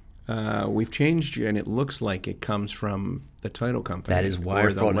 we've changed you," and it looks like it comes from the title company. That is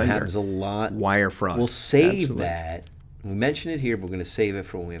wire fraud. It happens a lot. Wire fraud. We'll save Absolutely. that. We mentioned it here, but we're going to save it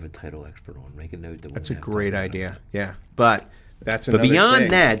for when we have a title expert on. Make a note that That's a great idea. Yeah, but that's But another beyond thing.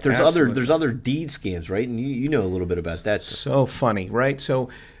 that, there's Absolutely. other deed scams, right? And you know a little bit about that. So funny, right? So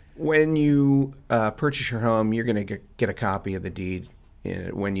when you purchase your home, you're going to get a copy of the deed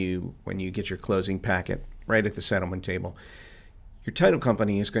when you get your closing packet right at the settlement table. Your title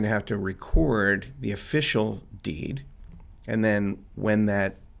company is going to have to record the official deed, and then when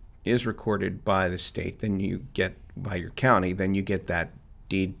that is recorded by the state, then you get by your county, then you get that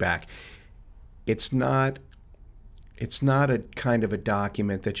deed back. It's not a kind of a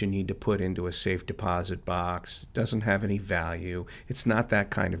document that you need to put into a safe deposit box. It doesn't have any value. It's not that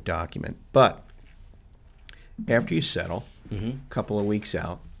kind of document. But after you settle, a couple of weeks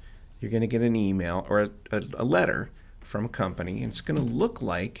out, you're going to get an email or a letter from a company, and it's going to look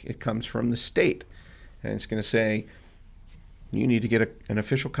like it comes from the state. And it's going to say, you need to get an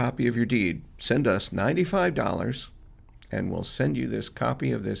official copy of your deed. Send us $95, and we'll send you this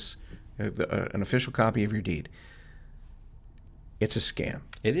copy of this, an official copy of your deed. It's a scam.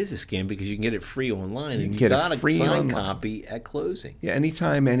 It is a scam because you can get it free online, and you get a got a free signed online copy at closing. Yeah,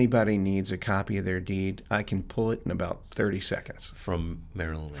 anytime anybody needs a copy of their deed, I can pull it in about 30 seconds. From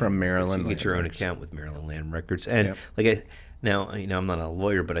Maryland. From Maryland You can get your own Land account with Maryland Land Records. And Yep. now, I'm not a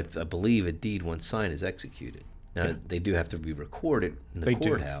lawyer, but I believe a deed once signed is executed. Now, they do have to be recorded in the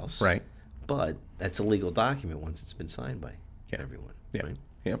courthouse. Do. Right. But that's a legal document once it's been signed by everyone. Yeah. Right?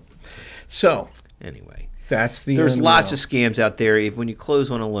 Yep. So Anyway. that's the There's unreal. lots of scams out there. When you close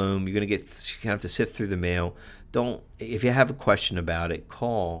on a loan, you're gonna have to sift through the mail. If you have a question about it,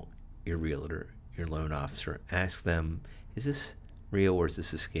 call your realtor, your loan officer. Ask them, is this real or is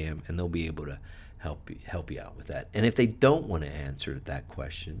this a scam? And they'll be able to help you out with that. And if they don't want to answer that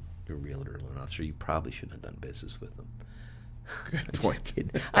question, your realtor or loan officer, you probably shouldn't have done business with them. Good point.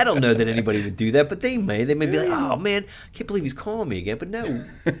 I don't know that anybody would do that, but they may. They may be like, "Oh man, I can't believe he's calling me again." But no,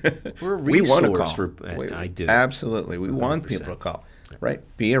 we're a resource. We want to call. I do. Absolutely. We 100%. want people to call. Right?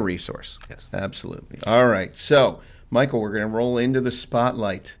 Be a resource. Yes. Absolutely. All right. So, Michael, we're going to roll into the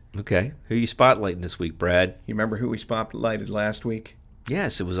spotlight. Okay, who are you spotlighting this week, Brad? You remember who we spotlighted last week?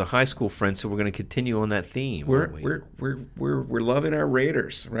 Yes, it was a high school friend, so we're going to continue on that theme. aren't we? We're loving our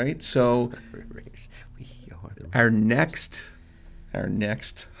Raiders, right? So We are the our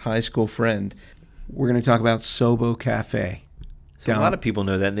next high school friend, we're going to talk about Sobo Cafe. So a lot of people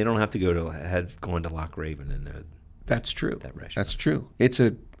know that, and they don't have to have gone to Loch Raven and know That's true. that restaurant. That's true. It's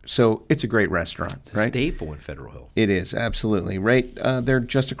a great restaurant, It's a right? staple in Federal Hill. It is, absolutely. Right, they're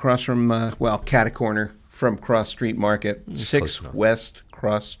just across from, cat corner from Cross Street Market. 6 enough. West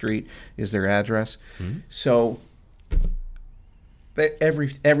Cross Street is their address. So but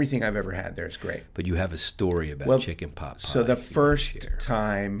everything I've ever had there is great. But you have a story about chicken pot pie. So the if you wanna first share.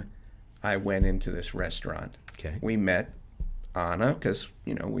 time I went into this restaurant, Okay. we met Anna because,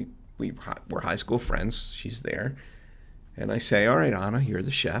 we're high school friends. She's there. And I say, all right, Anna, you're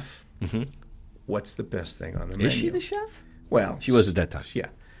the chef. What's the best thing on the menu? Is she the chef? Well, She was at that time. Yeah.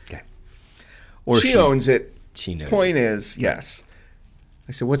 Okay. Or she owns it. She knows. Point is, yes.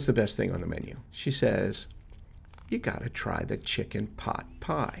 I said, what's the best thing on the menu? She says, you got to try the chicken pot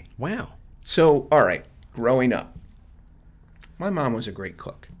pie. Wow. So, all right, growing up, my mom was a great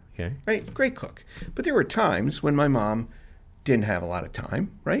cook. Okay. Right? Great cook. But there were times when my mom didn't have a lot of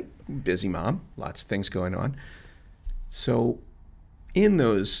time, right? Busy mom, lots of things going on. So in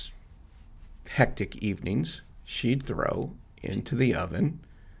those hectic evenings, she'd throw into the oven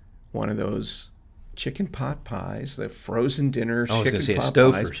one of those chicken pot pies, the frozen dinner chicken pot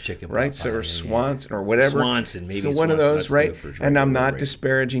Stouffer's pies, chicken pot right? pie. So or Swanson or whatever. Swanson, maybe. So one of those, right? Stouffer's, And I'm not right.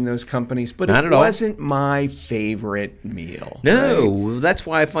 disparaging those companies, but Not it at all. wasn't my favorite meal. No, right? that's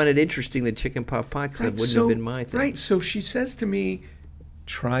why I find it interesting, the chicken pot pie, because it wouldn't have been my thing. Right. So she says to me,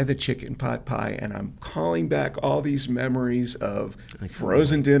 try the chicken pot pie, and I'm calling back all these memories of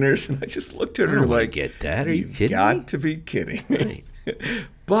frozen dinners, and I just looked at her don't wanna like, get that. Are you "You've kidding got me?" to be kidding me."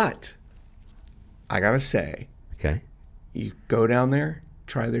 But I gotta say, Okay. you go down there,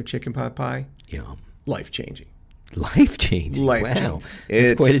 try their chicken pot pie, Yum. life changing. Life changing. Life-changing. Wow.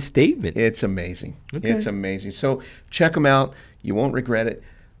 It's quite a statement. It's amazing. Okay. It's amazing. So check them out. You won't regret it.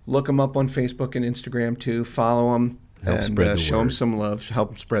 Look them up on Facebook and Instagram too. Follow them. Help spread the show them word. some love. Help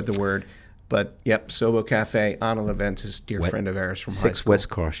them spread the word. But, yep, Sobo Cafe, Anna Leventis, dear friend of ours from high 6 school. West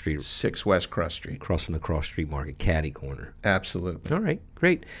Cross Street, 6 West Cross Street. across from the Cross Street Market, Caddy Corner. Absolutely. All right,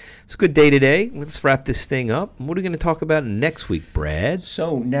 great. It's a good day today. Let's wrap this thing up. What are we going to talk about next week, Brad?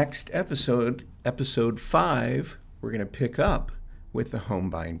 So next episode, episode 5, we're going to pick up with the home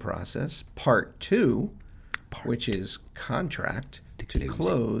buying process, part 2, which is contract to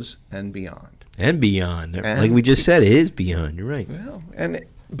close and beyond. And beyond. And like we just said, it is beyond. You're right. Well,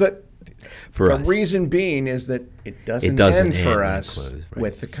 but For the us. reason being is that it doesn't doesn't end end for when it us closes, right.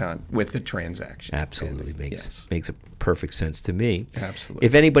 with the transaction. Absolutely And, makes a perfect sense to me. Absolutely.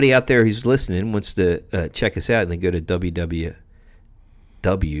 If anybody out there who's listening wants to check us out, then go to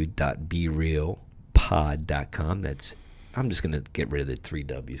www.berealpod.com. I'm just going to get rid of the 3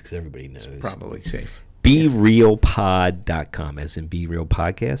 W's because everybody knows. Probably safe. BeRealPod.com, as in Be Real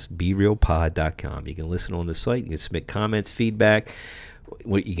Podcast, BeRealPod.com. You can listen on the site. You can submit comments, feedback.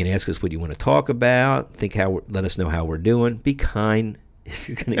 You can ask us what you want to talk about. Let us know how we're doing. Be kind if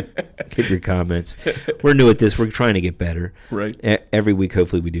you're going to give your comments. We're new at this. We're trying to get better. Right. Every week,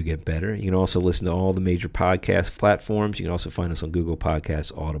 hopefully, we do get better. You can also listen to all the major podcast platforms. You can also find us on Google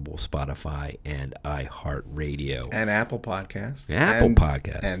Podcasts, Audible, Spotify, and iHeartRadio. And Apple Podcasts.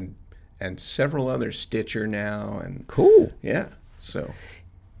 Podcasts. And several others, Stitcher now. And Cool. yeah. So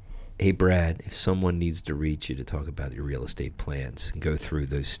Hey, Brad, if someone needs to reach you to talk about your real estate plans and go through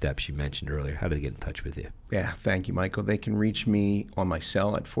those steps you mentioned earlier, how do they get in touch with you? yeah, thank you, Michael. They can reach me on my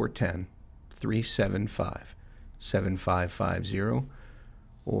cell at 410-375-7550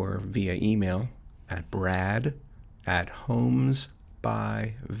 or via email at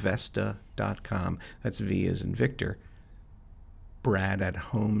brad@homesbyvesta.com. That's V as in Victor.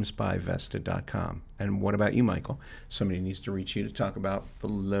 brad@homesbyvesta.com. And what about you, Michael? Somebody needs to reach you to talk about the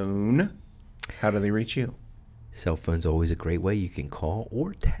loan. How do they reach you? Cell phone's always a great way. You can call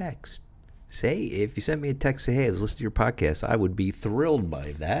or text. If you sent me a text, say, hey, I was listening to your podcast, I would be thrilled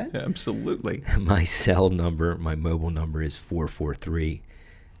by that. Absolutely. My cell number, my mobile number is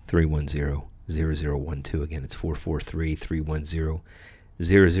 443-310-0012. Again, it's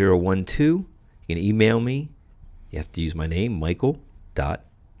 443-310-0012. You can email me. You have to use my name,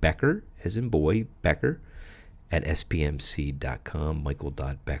 Michael.Becker, as in boy, Becker, at SPMC.com.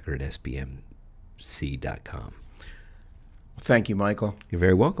 Michael.Becker at SPMC.com. Thank you, Michael. You're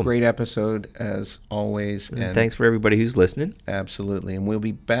very welcome. Great episode, as always. And thanks for everybody who's listening. Absolutely. And we'll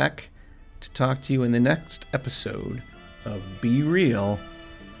be back to talk to you in the next episode of Be Real,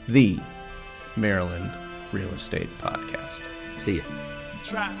 the Maryland Real Estate Podcast. See ya.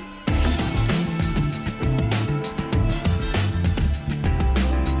 Trap.